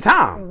be wasting your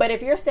time. But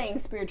if you're saying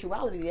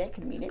spirituality, that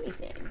could mean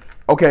anything.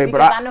 Okay,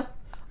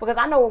 because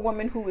I know a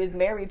woman who is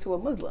married to a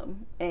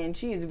Muslim, and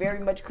she is very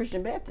much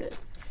Christian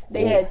Baptist.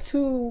 They had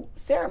two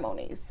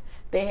ceremonies.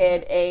 They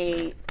had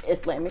a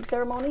Islamic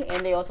ceremony,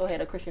 and they also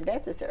had a Christian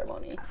Baptist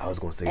ceremony. I was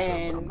going to say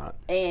something, but I'm not.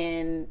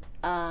 And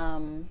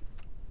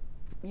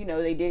you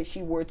know,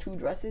 she wore two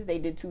dresses, they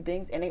did two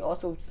things, and they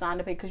also signed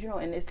a paper, because, you know,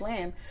 in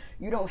Islam,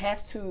 you don't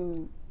have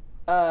to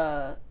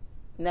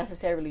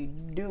necessarily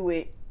do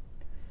it,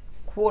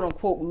 quote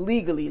unquote,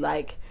 legally,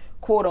 like,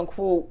 quote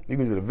unquote. You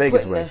can do it the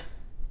Vegas way.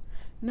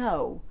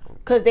 No,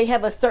 because they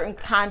have a certain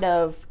kind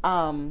of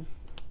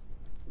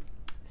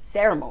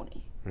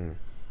ceremony.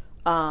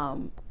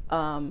 And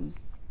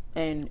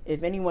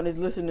if anyone is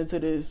listening to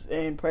this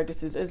and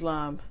practices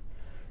Islam,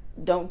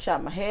 don't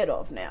chop my head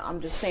off now.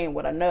 I'm just saying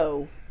what I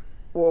know,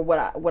 or what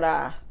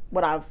I've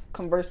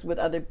conversed with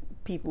other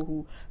people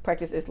who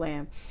practice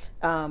Islam.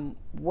 Kind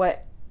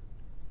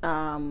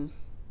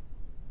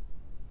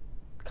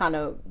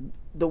of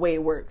the way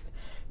it works.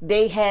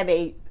 They have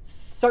a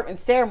certain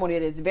ceremony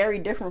that is very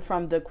different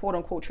from the quote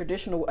unquote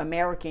traditional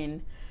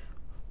American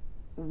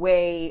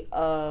way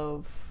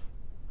of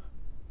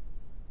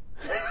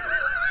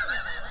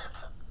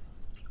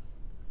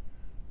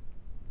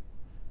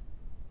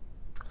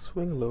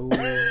swing low.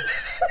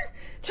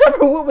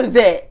 Trevor, what was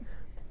that?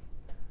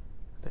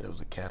 I think there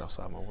was a cat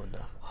outside my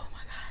window. Oh my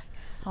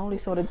God. I only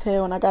saw the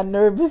tail and I got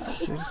nervous.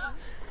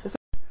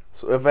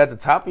 So if at the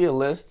top of your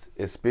list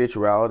is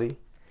spirituality,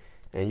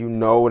 and you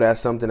know that's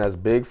something that's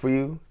big for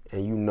you,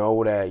 and you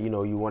know that, you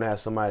know, you want to have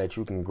somebody that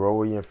you can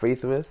grow in your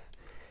faith with,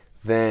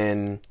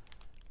 then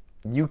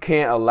you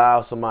can't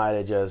allow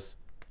somebody to just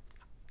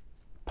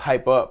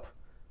pipe up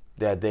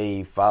that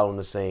they follow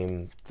the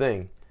same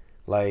thing.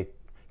 Like,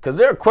 because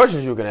there are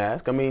questions you can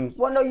ask. I mean,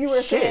 well, no, you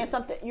were saying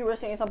something. You were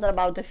saying something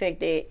about the fact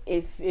that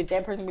if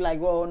that person be like,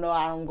 well, no,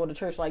 I don't go to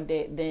church like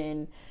that,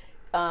 then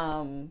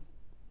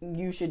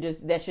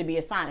that should be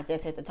a sign if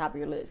that's at the top of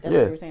your list. That's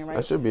what you're saying, right?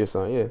 That should be a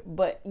sign, yeah.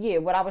 But yeah,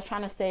 what I was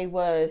trying to say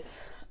was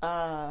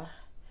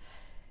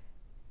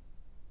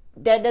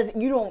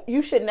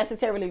you shouldn't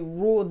necessarily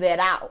rule that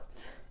out.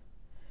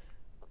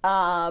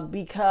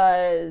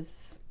 Because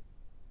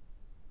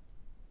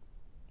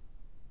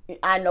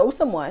I know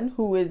someone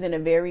who is in a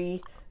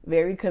very,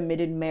 very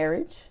committed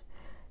marriage.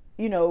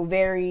 You know,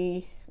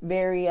 very,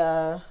 very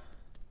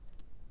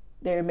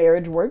their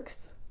marriage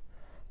works.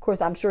 Of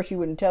course, I'm sure she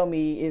wouldn't tell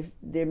me if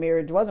their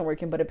marriage wasn't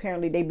working, but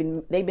apparently they've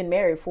been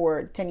married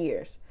for 10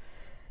 years.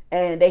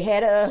 And they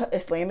had a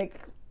Islamic,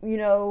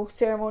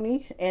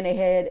 ceremony, and they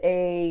had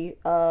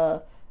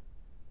a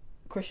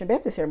Christian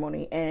Baptist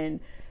ceremony, and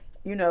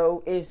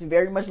it's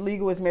very much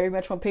legal. It's very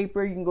much on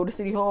paper. You can go to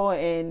City Hall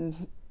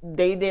and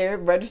they're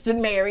registered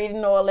married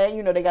and all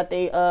that. They got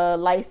their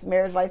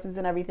marriage license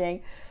and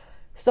everything.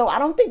 So I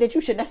don't think that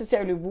you should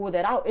necessarily rule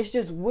that out. It's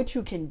just what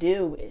you can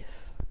deal with.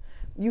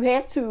 You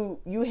have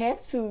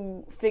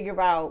to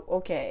figure out,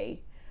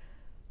 okay,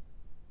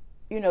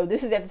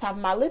 this is at the top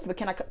of my list, but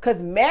because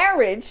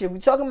marriage, if we're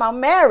talking about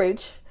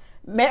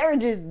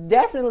marriage is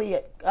definitely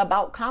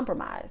about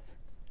compromise.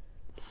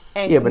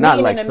 And yeah, but not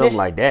like something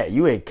like that.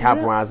 You ain't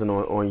compromising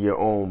on your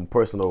own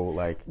personal,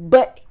 like.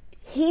 But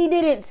he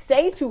didn't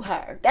say to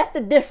her, that's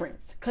the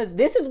difference. Because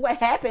this is what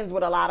happens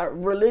with a lot of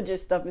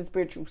religious stuff and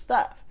spiritual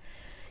stuff.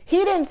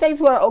 He didn't say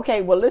to her,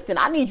 okay, well, listen,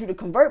 I need you to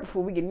convert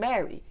before we get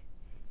married.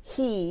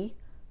 He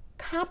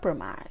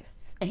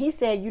compromised. And he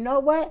said, you know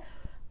what?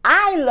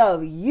 I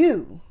love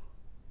you.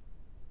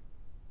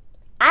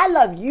 I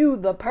love you,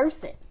 the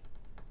person.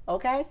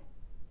 Okay?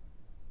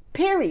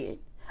 Period.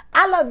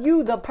 I love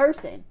you, the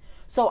person.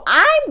 So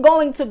I'm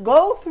going to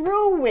go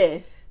through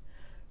with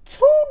 2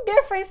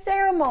 different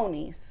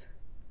ceremonies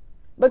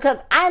because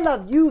I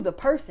love you, the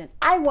person.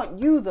 I want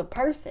you, the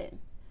person.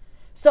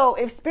 So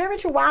if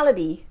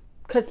spirituality,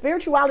 because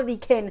spirituality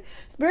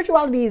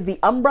is the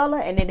umbrella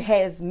and it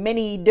has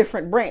many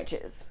different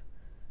branches.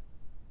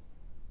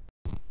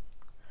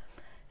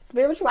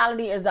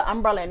 Spirituality is the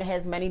umbrella and it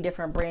has many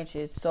different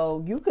branches.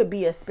 So you could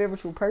be a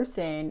spiritual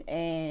person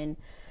and,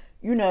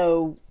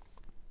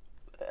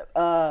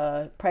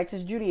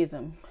 practice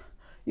Judaism.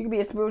 You can be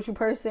a spiritual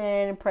person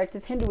and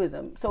practice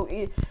Hinduism. So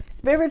if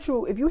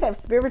you have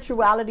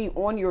spirituality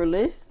on your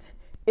list,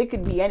 it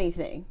could be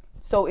anything.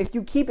 So if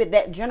you keep it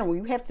that general,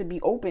 you have to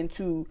be open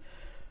to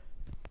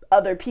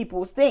other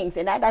people's things.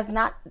 And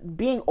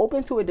being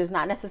open to it does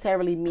not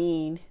necessarily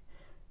mean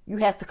you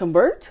have to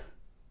convert.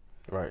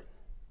 Right.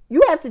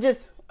 You have to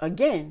just,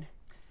 again,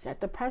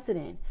 set the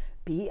precedent.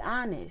 Be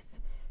honest.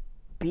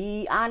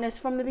 Be honest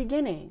from the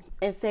beginning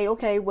and say,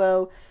 okay,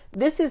 well,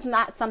 this is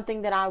not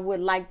something that I would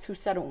like to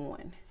settle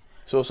on.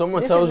 So if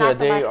someone tells you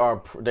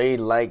that they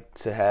like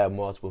to have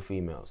multiple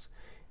females,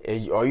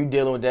 are you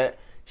dealing with that?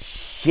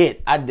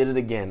 Shit, I did it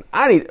again.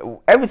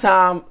 Every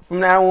time from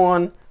now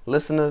on,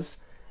 listeners,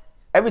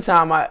 every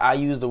time I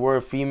use the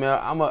word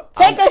female,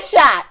 take a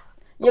shot.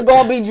 You're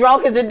gonna be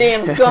drunk as a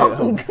damn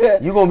skunk.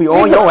 You're gonna be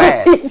on your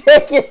ass.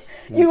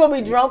 You're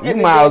gonna be drunk. You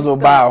might as well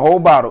buy a whole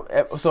bottle.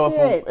 So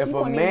if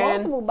a man,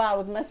 multiple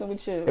bottles messing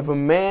with you. If a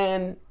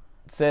man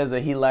says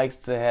that he likes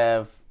to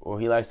have or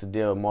he likes to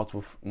deal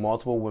with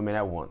multiple women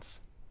at once,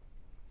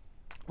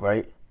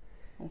 right?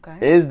 Okay.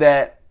 Is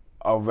that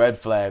a red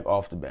flag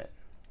off the bat?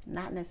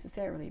 Not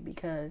necessarily,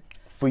 because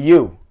for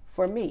you,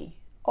 for me,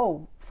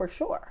 for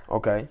sure.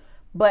 Okay.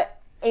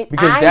 But what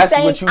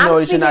you know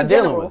that you're not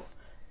dealing with.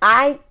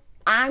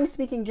 I'm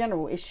speaking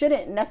general. It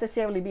shouldn't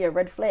necessarily be a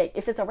red flag.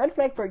 If it's a red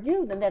flag for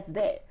you, then that's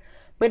that.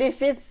 But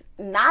if it's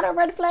not a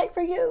red flag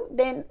for you,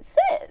 then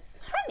sis,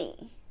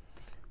 honey.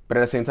 But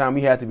at the same time,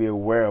 you have to be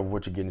aware of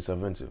what you're getting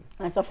yourself into.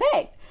 That's a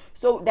fact.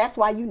 So that's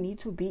why you need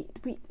to be.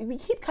 We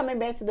keep coming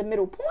back to the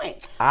middle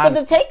point. So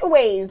the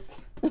takeaways.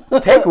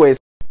 Takeaways.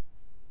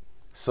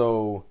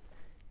 So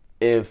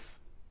if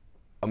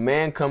a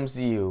man comes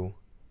to you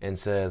and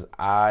says,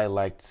 I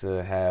like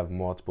to have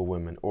multiple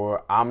women,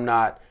 or I'm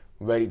not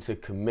ready to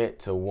commit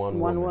to one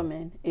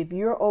woman. If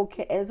you're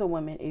okay as a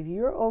woman, if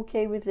you're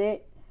okay with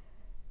it,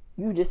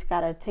 you just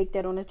gotta take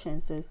that on the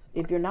chin, sis.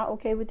 If you're not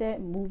okay with that,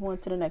 move on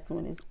to the next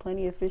one. There's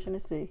plenty of fish in the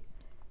sea.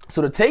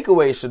 So the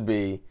takeaway should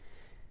be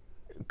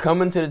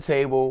coming to the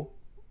table,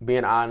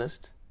 being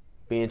honest,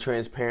 being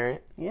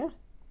transparent. Yeah.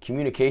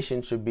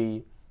 Communication should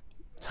be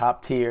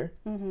top tier.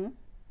 Mm-hmm.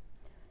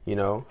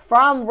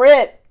 From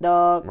rip,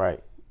 dog.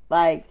 Right.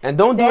 Like, and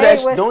don't do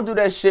that. Don't do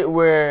that shit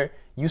where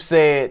you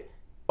say it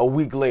a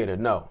week later.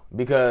 No,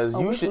 because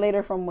you should.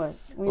 Later from what?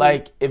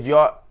 Like if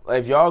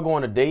y'all go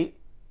on a date.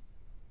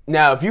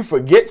 Now, if you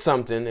forget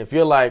something, if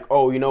you're like,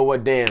 oh, you know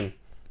what, damn,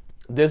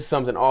 this is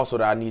something also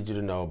that I need you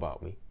to know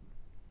about me,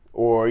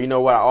 or you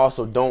know what, I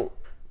also don't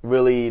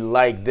really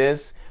like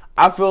this.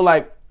 I feel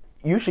like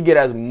you should get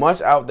as much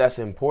out that's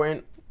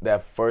important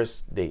that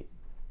first date.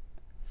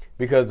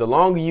 Because the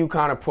longer you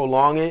kind of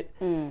prolong it,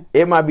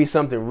 it might be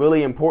something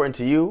really important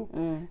to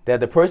you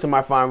that the person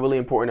might find really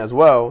important as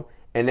well.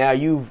 And now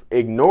you've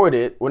ignored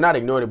it. Well, not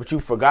ignored it, but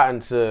you've forgotten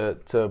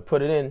to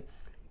put it in.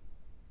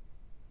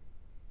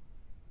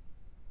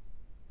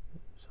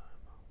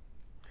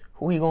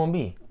 who he gonna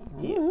be?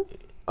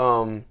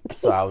 Mm-hmm.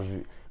 So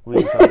we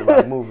were talking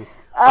about a movie.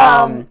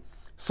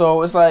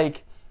 So it's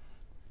like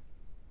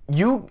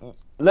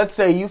let's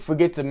say you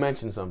forget to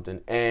mention something,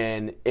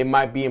 and it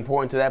might be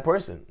important to that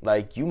person.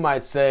 Like you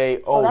might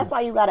say, "Oh." So that's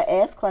why you gotta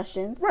ask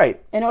questions,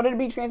 right? In order to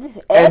be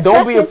transparent. And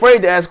don't be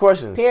afraid to ask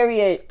questions.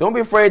 Period. Don't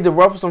be afraid to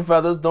ruffle some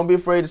feathers. Don't be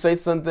afraid to say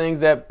some things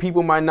that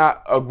people might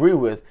not agree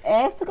with.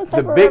 Ask the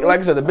contemporary.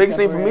 Like I said, the biggest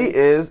thing for me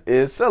is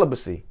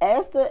celibacy.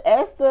 Ask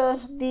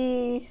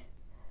the.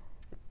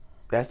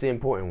 That's the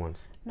important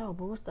ones. No,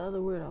 but what's the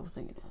other word I was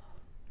thinking of?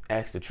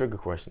 Ask the trigger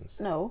questions.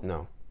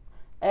 No.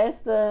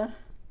 Ask the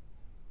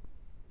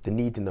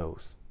need to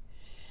knows.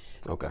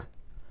 Okay.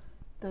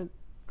 It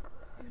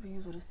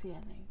begins with a C, I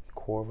think.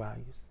 Core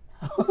values.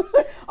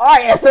 All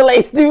right,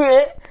 SLA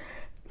student.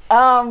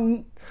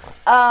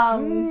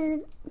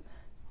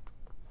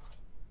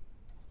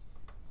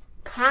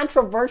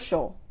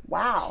 Controversial.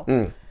 Wow.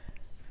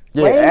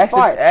 Yeah,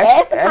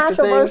 ask the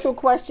controversial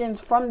questions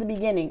from the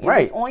beginning. If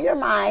right. it's on your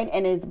mind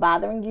and it's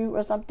bothering you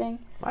or something.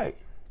 Right.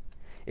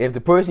 If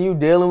the person you're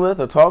dealing with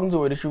or talking to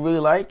or that you really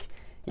like,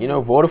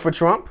 voted for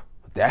Trump,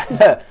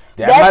 that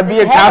might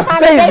be a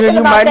conversation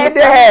you might need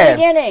to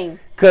have.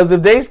 Because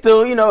if they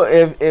still,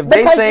 if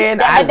they saying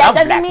I love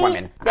black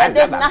women, I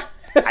love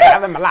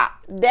them a lot.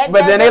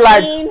 But then they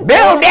like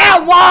build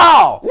that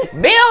wall,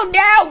 build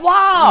that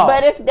wall.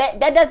 But if that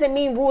doesn't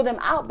mean rule them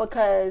out,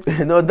 because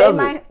no, it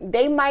doesn't.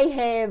 They might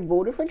have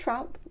voted for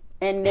Trump,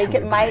 and they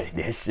might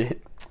that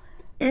shit.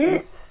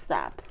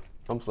 Stop.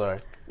 I'm sorry.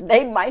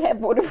 They might have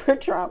voted for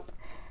Trump,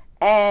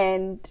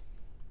 and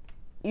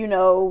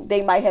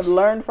they might have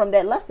learned from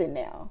that lesson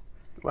now.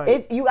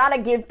 Right. You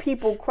gotta give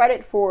people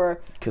credit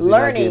for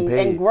learning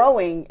and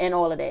growing and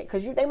all of that,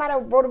 because they might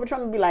have voted for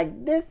Trump and be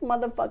like, "This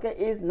motherfucker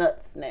is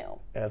nuts now."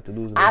 After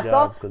losing a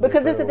job,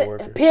 because this is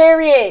the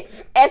period.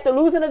 After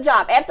losing a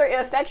job, after it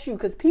affects you,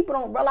 because people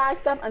don't realize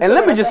stuff. And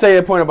let me just say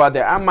a point about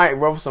that. I might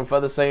ruffle some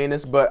feathers saying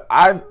this, but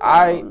I'm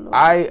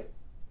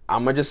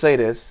gonna just say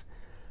this.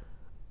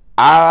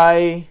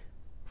 I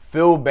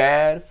feel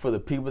bad for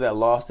the people that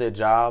lost their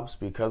jobs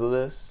because of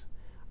this.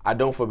 I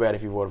don't feel bad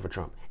if you voted for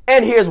Trump,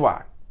 and here's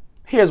why.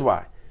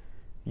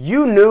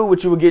 You knew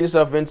what you were getting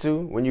yourself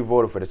into when you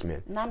voted for this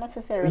man. Not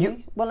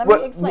necessarily. Let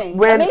me explain.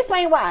 Let me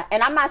explain why.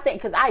 And I'm not saying,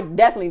 because I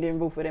definitely didn't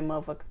vote for that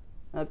motherfucker.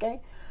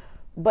 Okay?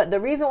 But the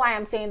reason why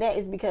I'm saying that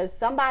is because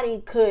somebody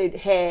could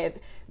have,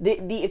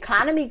 the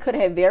economy could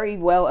have very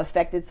well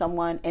affected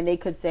someone, and they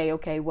could say,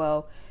 okay,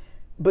 well,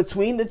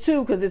 between the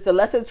two, because it's the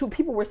lesser of two.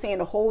 People were saying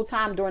the whole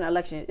time during the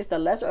election, it's the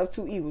lesser of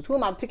two evils. Who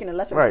am I picking the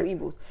lesser of two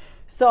evils?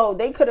 So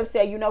they could have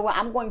said, you know what,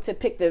 I'm going to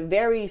pick the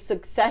very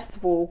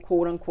successful,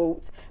 quote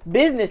unquote,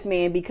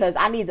 businessman, because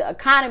I need the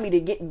economy to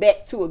get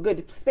back to a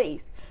good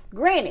space.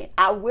 Granted,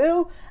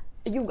 the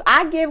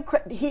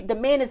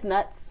man is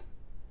nuts.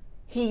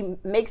 He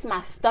makes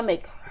my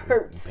stomach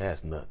hurt.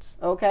 That's nuts.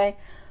 Okay.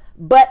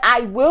 But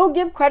I will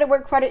give credit where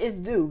credit is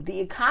due.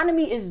 The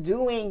economy is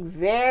doing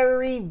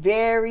very,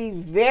 very,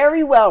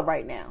 very well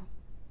right now.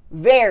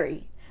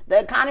 Very. The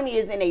economy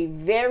is in a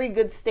very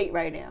good state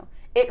right now.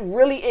 It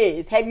really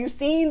is. Have you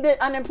seen the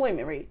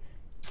unemployment rate?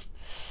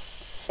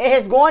 It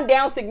has gone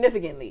down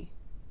significantly.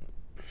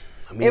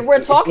 I mean,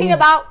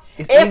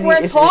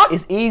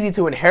 it's easy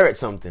to inherit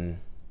something.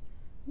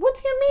 What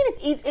do you mean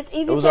it's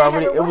easy to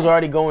inherit? It was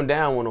already going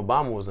down when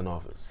Obama was in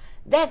office.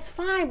 That's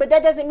fine, but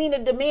that doesn't mean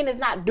that the man is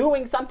not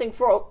doing something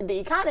for the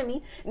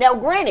economy. Now,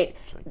 granted,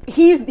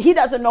 he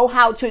doesn't know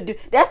how to do.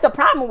 That's the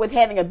problem with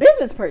having a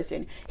business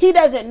person. He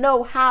doesn't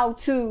know how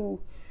to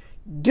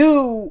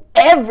do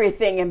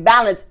everything and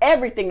balance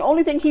everything. The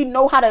only thing he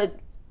know how to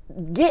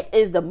get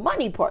is the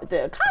money part,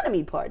 the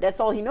economy part. That's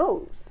all he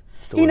knows.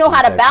 He know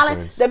how to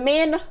balance. The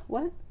man,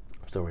 what? I'm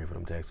still waiting for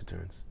them tax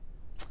returns.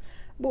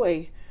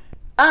 Boy,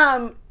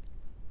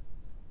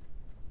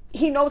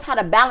 he knows how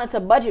to balance a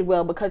budget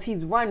well because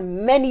he's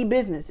run many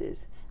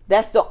businesses.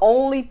 That's the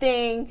only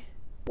thing.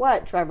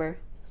 What, Trevor?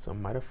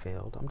 Some might have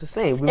failed. I'm just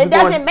saying. It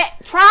doesn't matter.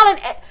 Try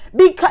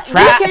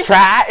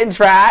and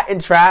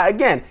try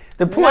again.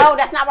 The point. No,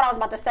 that's not what I was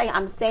about to say.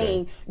 I'm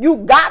saying you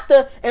got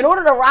to, in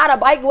order to ride a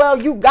bike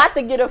well, you got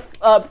to get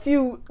a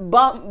few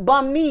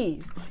bum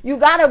knees. You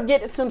got to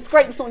get some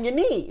scrapes on your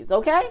knees,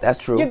 okay? That's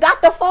true. You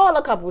got to fall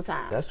a couple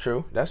times. That's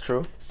true. That's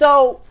true.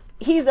 So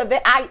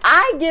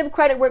I give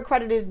credit where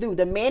credit is due.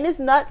 The man is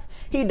nuts.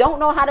 He don't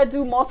know how to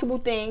do multiple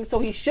things, so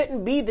he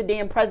shouldn't be the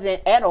damn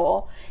president at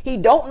all. He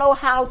don't know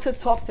how to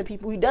talk to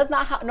people. He does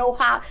not know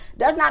how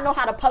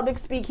to public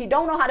speak. He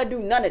don't know how to do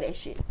none of that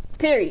shit.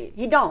 Period.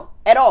 He don't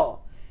at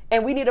all.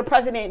 And we need a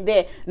president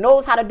that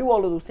knows how to do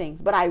all of those things.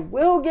 But I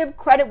will give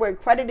credit where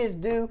credit is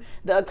due.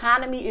 The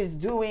economy is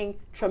doing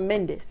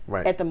tremendous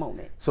at the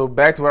moment. So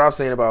back to what I was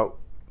saying about,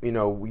 you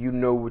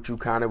know what you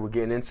kind of were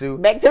getting into.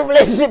 Back to the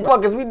relationship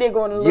part, because we did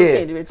go on a little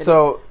tangent.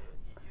 So,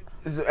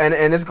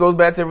 and this goes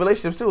back to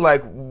relationships too.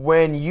 Like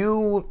when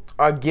you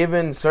are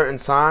given certain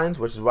signs,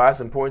 which is why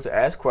it's important to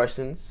ask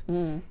questions,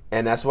 and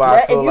that's why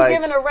I feel like if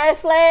you're given a red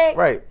flag,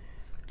 right.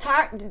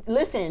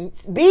 Listen,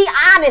 be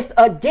honest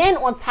again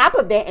on top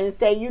of that and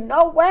say, you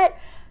know what?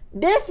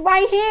 this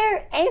right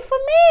here ain't for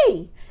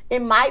me.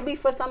 It might be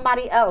for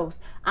somebody else.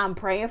 I'm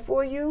praying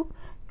for you.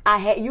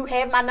 You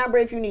have my number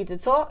if you need to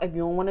talk. If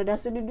you don't want to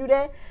necessarily do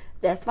that,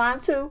 that's fine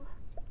too.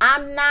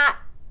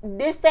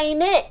 This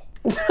ain't it.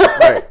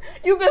 Right.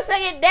 You can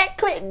say it that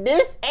quick.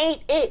 This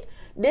ain't it.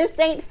 This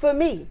ain't for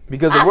me.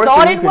 Because the worst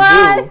thing you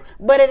can do,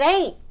 but it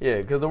ain't.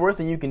 Yeah, because the worst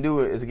thing you can do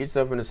is get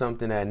yourself into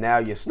something that now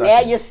you're stuck. Now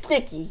you're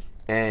sticky.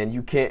 And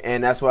you can't,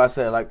 and that's why I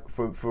said, like,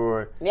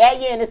 for yeah,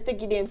 you're in a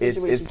sticky damn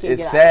situation.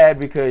 It's sad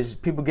because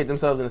people get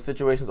themselves in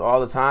situations all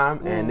the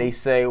time, and they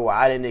say, "Well,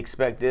 I didn't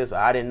expect this. Or,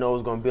 I didn't know it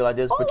was going to be like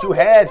this." But you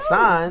had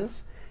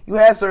signs. You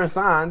had certain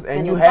signs,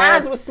 and you had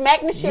signs was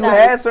smacking the shit out. You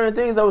had certain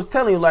things I was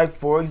telling you, like,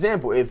 for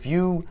example, if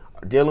you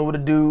are dealing with a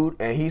dude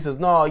and he says,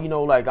 "No, you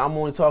know, like, I'm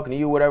only talking to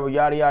you, whatever,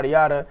 yada yada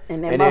yada,"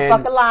 and that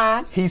motherfucker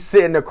lying. He's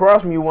sitting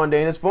across from you one day,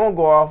 and his phone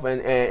go off,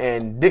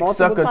 and Dick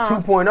multiple Sucker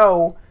times.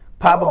 2.0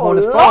 pop up on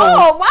his phone.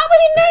 Why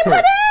would he name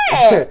her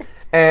that?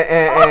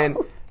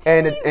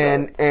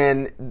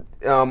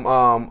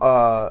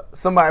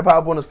 Somebody pop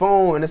up on his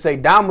phone and they say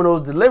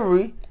Domino's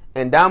delivery,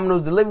 and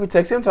Domino's delivery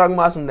text him talking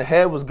about the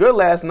head was good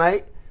last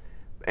night,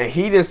 and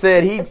he just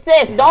said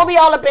Sis, don't be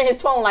all up in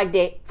his phone like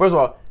that. First of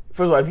all,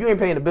 if you ain't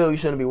paying the bill, you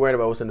shouldn't be worried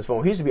about what's in his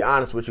phone. He should be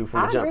honest with you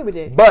from the jump. I agree with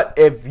it. But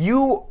if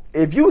you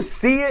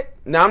see it,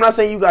 now I'm not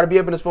saying you got to be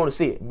up in his phone to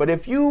see it, but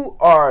if you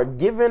are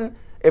given,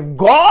 if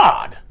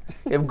God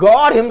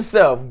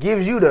himself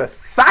gives you the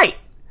sight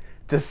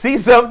to see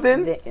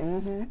something,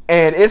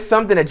 and it's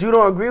something that you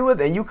don't agree with,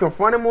 and you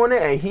confront him on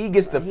it, and he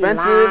gets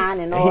defensive,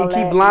 and he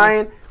keep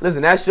lying,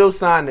 listen, that's your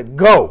sign to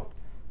go.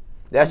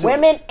 That's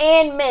women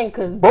and men,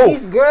 because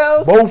these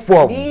girls, both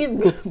of them,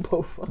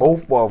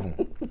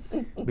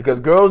 because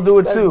girls do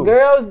it too.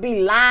 Girls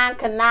be lying,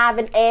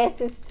 conniving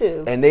asses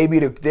too, and they be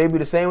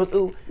the same with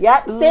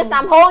Yep, sis,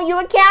 I'm holding you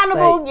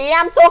accountable. Like,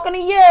 yeah, I'm talking to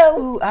you.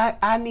 Ooh,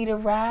 I need a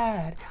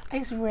ride.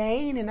 It's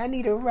raining. I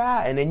need a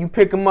ride. And then you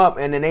pick them up,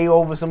 and then they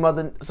over some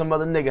other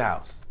nigga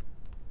house.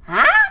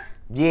 Huh?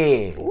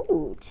 Yeah.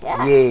 Ooh,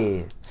 child.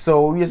 Yeah.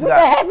 So you just what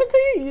happened to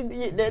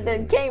you?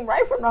 That came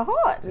right from the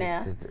heart.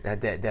 Now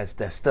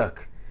that's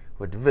stuck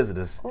with the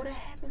visitors. What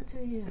happened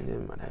to you? And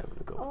then might have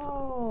to go.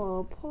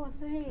 Oh, poor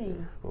thing.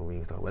 Yeah. Well, we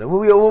ain't talk about it.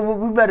 We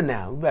better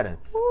now. We better.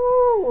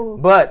 Ooh.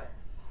 But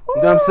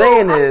what I'm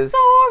saying is,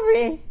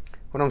 sorry.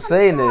 What I'm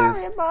saying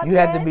is, you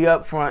have to be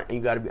upfront, and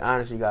you got to be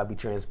honest. You got to be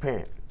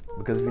transparent.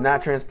 Because if you're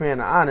not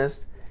transparent and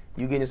honest,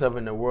 you get yourself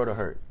in the world of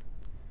hurt.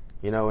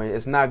 You know, and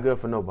it's not good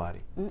for nobody.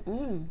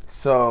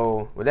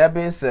 So, with that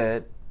being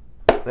said,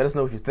 let us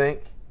know what you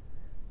think.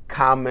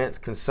 Comments,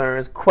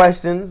 concerns,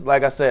 questions.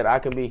 Like I said, I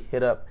can be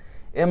hit up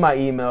in my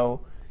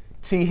email,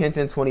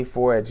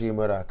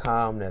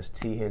 thinton24@gmail.com. That's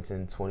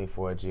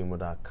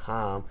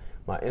thinton24@gmail.com.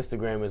 My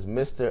Instagram is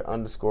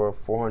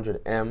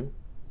Mr_400M.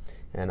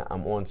 And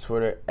I'm on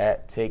Twitter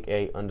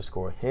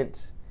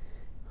 @takea_hint.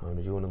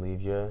 Did you want to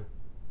leave your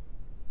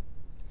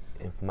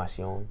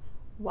information?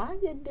 Why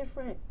get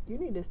different? You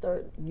need to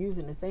start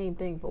using the same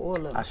thing for all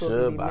of them. I so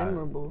should, be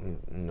memorable.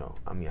 No,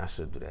 I mean I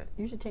should do that.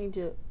 You should change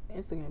your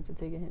Instagram to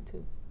Take a Hint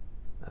too.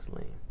 That's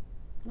lame.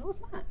 No,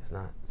 it's not. It's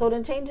not. So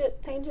then change it.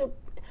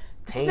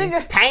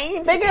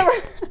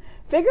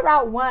 Figure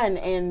out one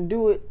and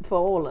do it for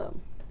all of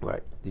them.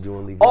 Right. Did you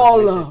want to leave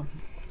all of them?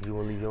 Do you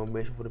want to leave your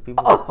information for the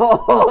people?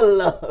 All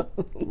of them.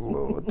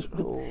 Lord.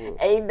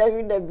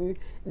 AWW-LUHM.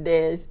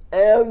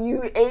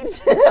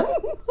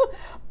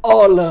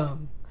 All of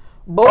them.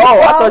 Both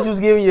I thought you was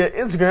giving your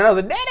Instagram. I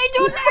was like, that ain't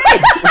your name.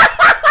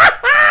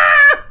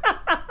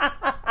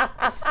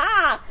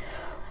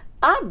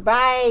 All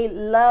right,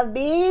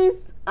 lovies.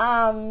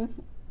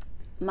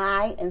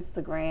 My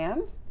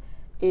Instagram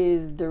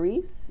is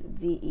Derrice,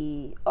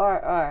 DERRICE,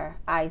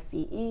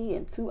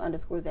 and 2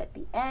 underscores at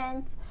the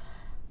end.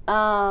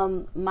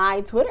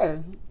 My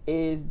Twitter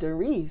is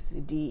Derrice,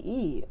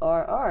 DERRICE,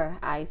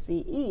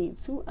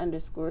 2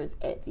 underscores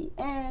at the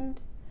end.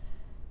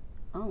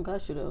 I don't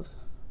got you those.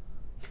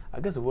 I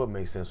guess it would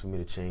make sense for me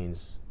to change.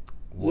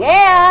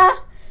 Yeah.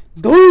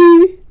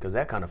 Because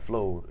that kind of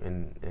flowed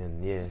and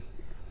yeah.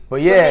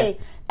 But yeah.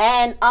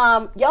 And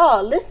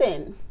y'all,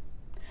 listen.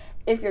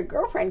 If your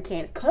girlfriend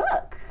can't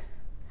cook,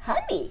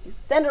 honey,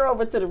 send her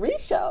over to the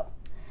Re-Show.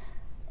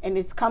 And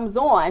it comes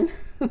on.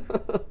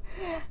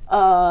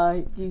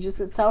 You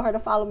just tell her to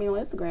follow me on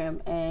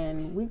Instagram,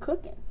 and we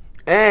cooking.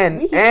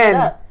 And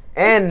ladies,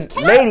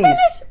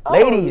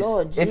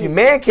 Lord, if your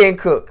man can't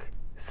cook,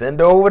 send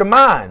her over to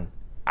mine.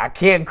 I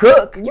can't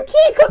cook. You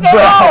can't cook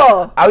at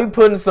all. I'll be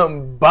putting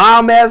some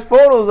bomb ass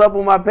photos up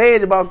on my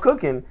page about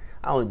cooking.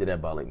 I only did that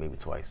about like maybe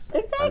twice.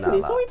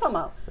 Exactly. So what are you talking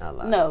about?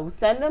 No,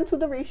 send them to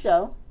the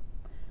Re-Show.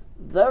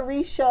 The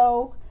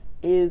Re-Show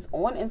is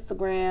on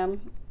Instagram.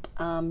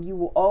 You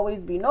will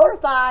always be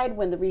notified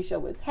when the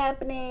Re-Show is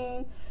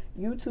happening.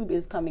 YouTube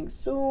is coming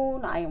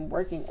soon. I am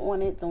working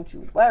on it. Don't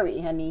you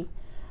worry, honey.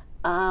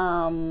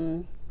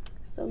 So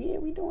yeah,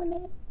 we doing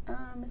that.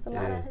 It's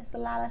a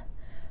lot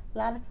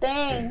of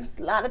things.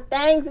 A lot of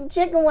things and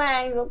chicken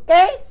wings,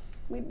 okay?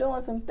 We doing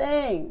some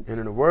things. And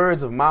in the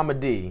words of Mama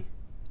D,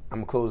 I'm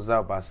gonna close this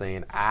out by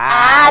saying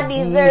I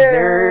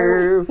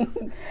deserve.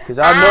 Cause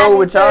y'all know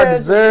what y'all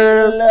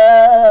deserve.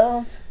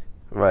 Loved.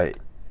 Right.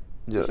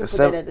 Yo, it's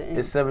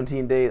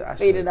 17 days.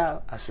 Fade it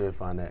out. I should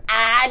find that.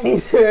 I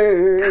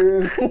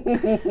deserve.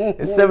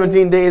 It's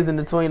 17 days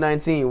into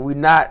 2019. We're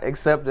not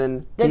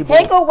accepting. The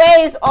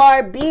takeaways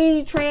are: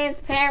 be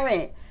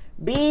transparent,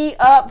 be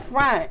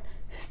upfront,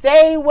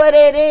 say what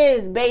it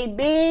is,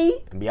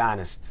 baby, and be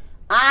honest.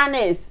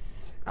 Honest.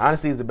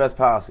 Honesty is the best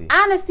policy.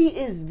 Honesty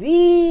is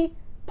the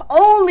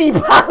only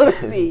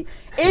policy.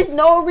 It's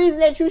no reason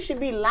that you should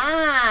be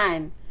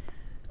lying.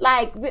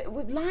 Like,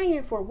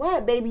 lying for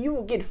what, baby? You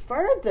will get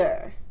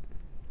further.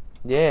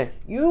 Yeah.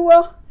 You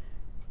will.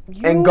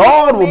 And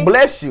God will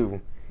bless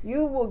you.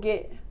 You will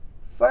get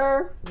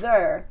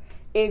further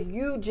if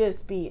you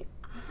just be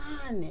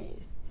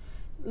honest.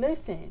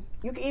 Listen,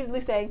 you can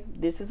easily say,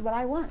 this is what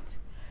I want.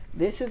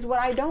 This is what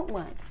I don't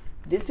want.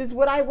 This is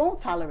what I won't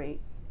tolerate.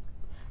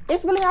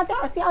 It's really not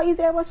that. See how easy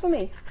that was for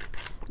me?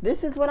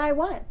 This is what I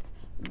want.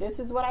 This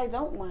is what I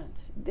don't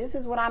want. This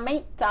is what I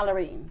ain't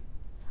tolerating.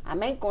 I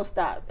ain't gonna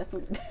stop. That's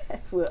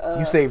what.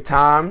 You save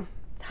time,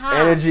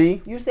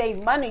 energy. You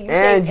save money. You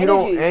and save you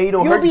energy.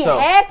 Don't hurt yourself. You'll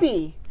be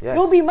happy. Yes.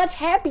 You'll be much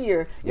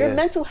happier. Your Yeah.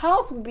 mental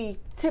health will be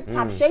tip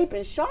top shape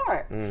and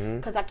sharp.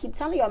 Because I keep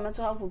telling y'all,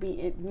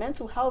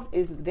 mental health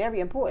is very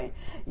important.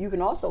 You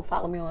can also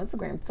follow me on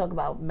Instagram to talk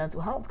about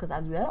mental health because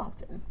I do that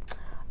often.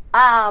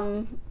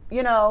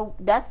 You know,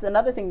 that's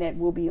another thing that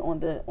will be on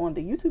the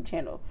YouTube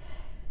channel.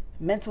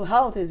 Mental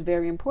health is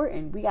very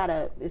important. We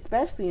gotta,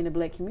 especially in the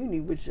Black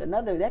community, which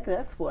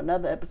that's for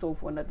another episode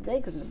for another day.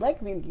 Because in the Black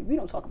community, we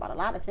don't talk about a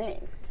lot of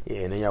things.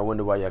 Yeah, and then y'all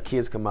wonder why your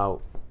kids come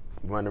out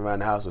running around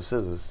the house with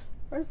scissors.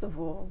 First of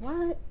all,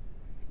 what?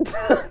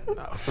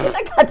 No.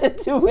 That got to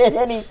do with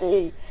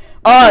anything.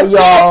 All right, y'all.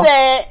 What I'm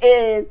saying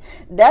is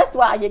that's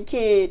why your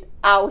kid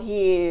out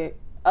here,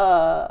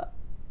 not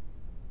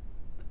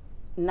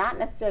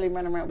necessarily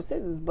running around with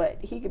scissors, but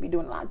he could be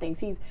doing a lot of things.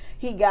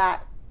 He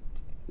got.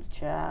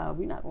 Child,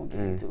 we're not gonna get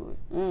into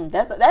it.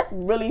 That's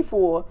really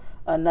for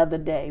another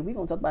day. We're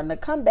gonna talk about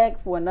it. Come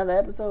back for another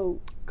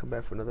episode.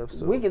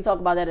 We can talk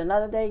about that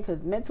another day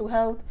because mental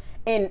health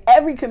in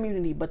every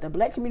community, but the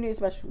Black community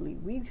especially,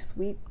 we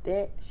sweep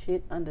that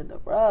shit under the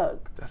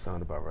rug. That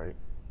sounds about right.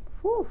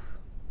 Whew.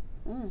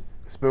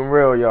 It's been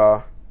real,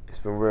 y'all. It's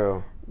been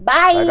real.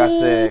 Bye. Like I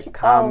said,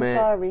 comment.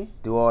 Sorry.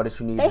 Do all that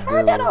you need to do. They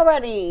heard that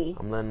already.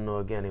 I'm letting them know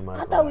again.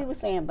 I thought we were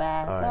saying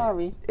bye. All right.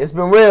 Sorry. It's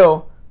been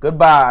real.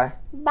 Goodbye.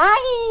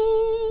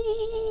 Bye.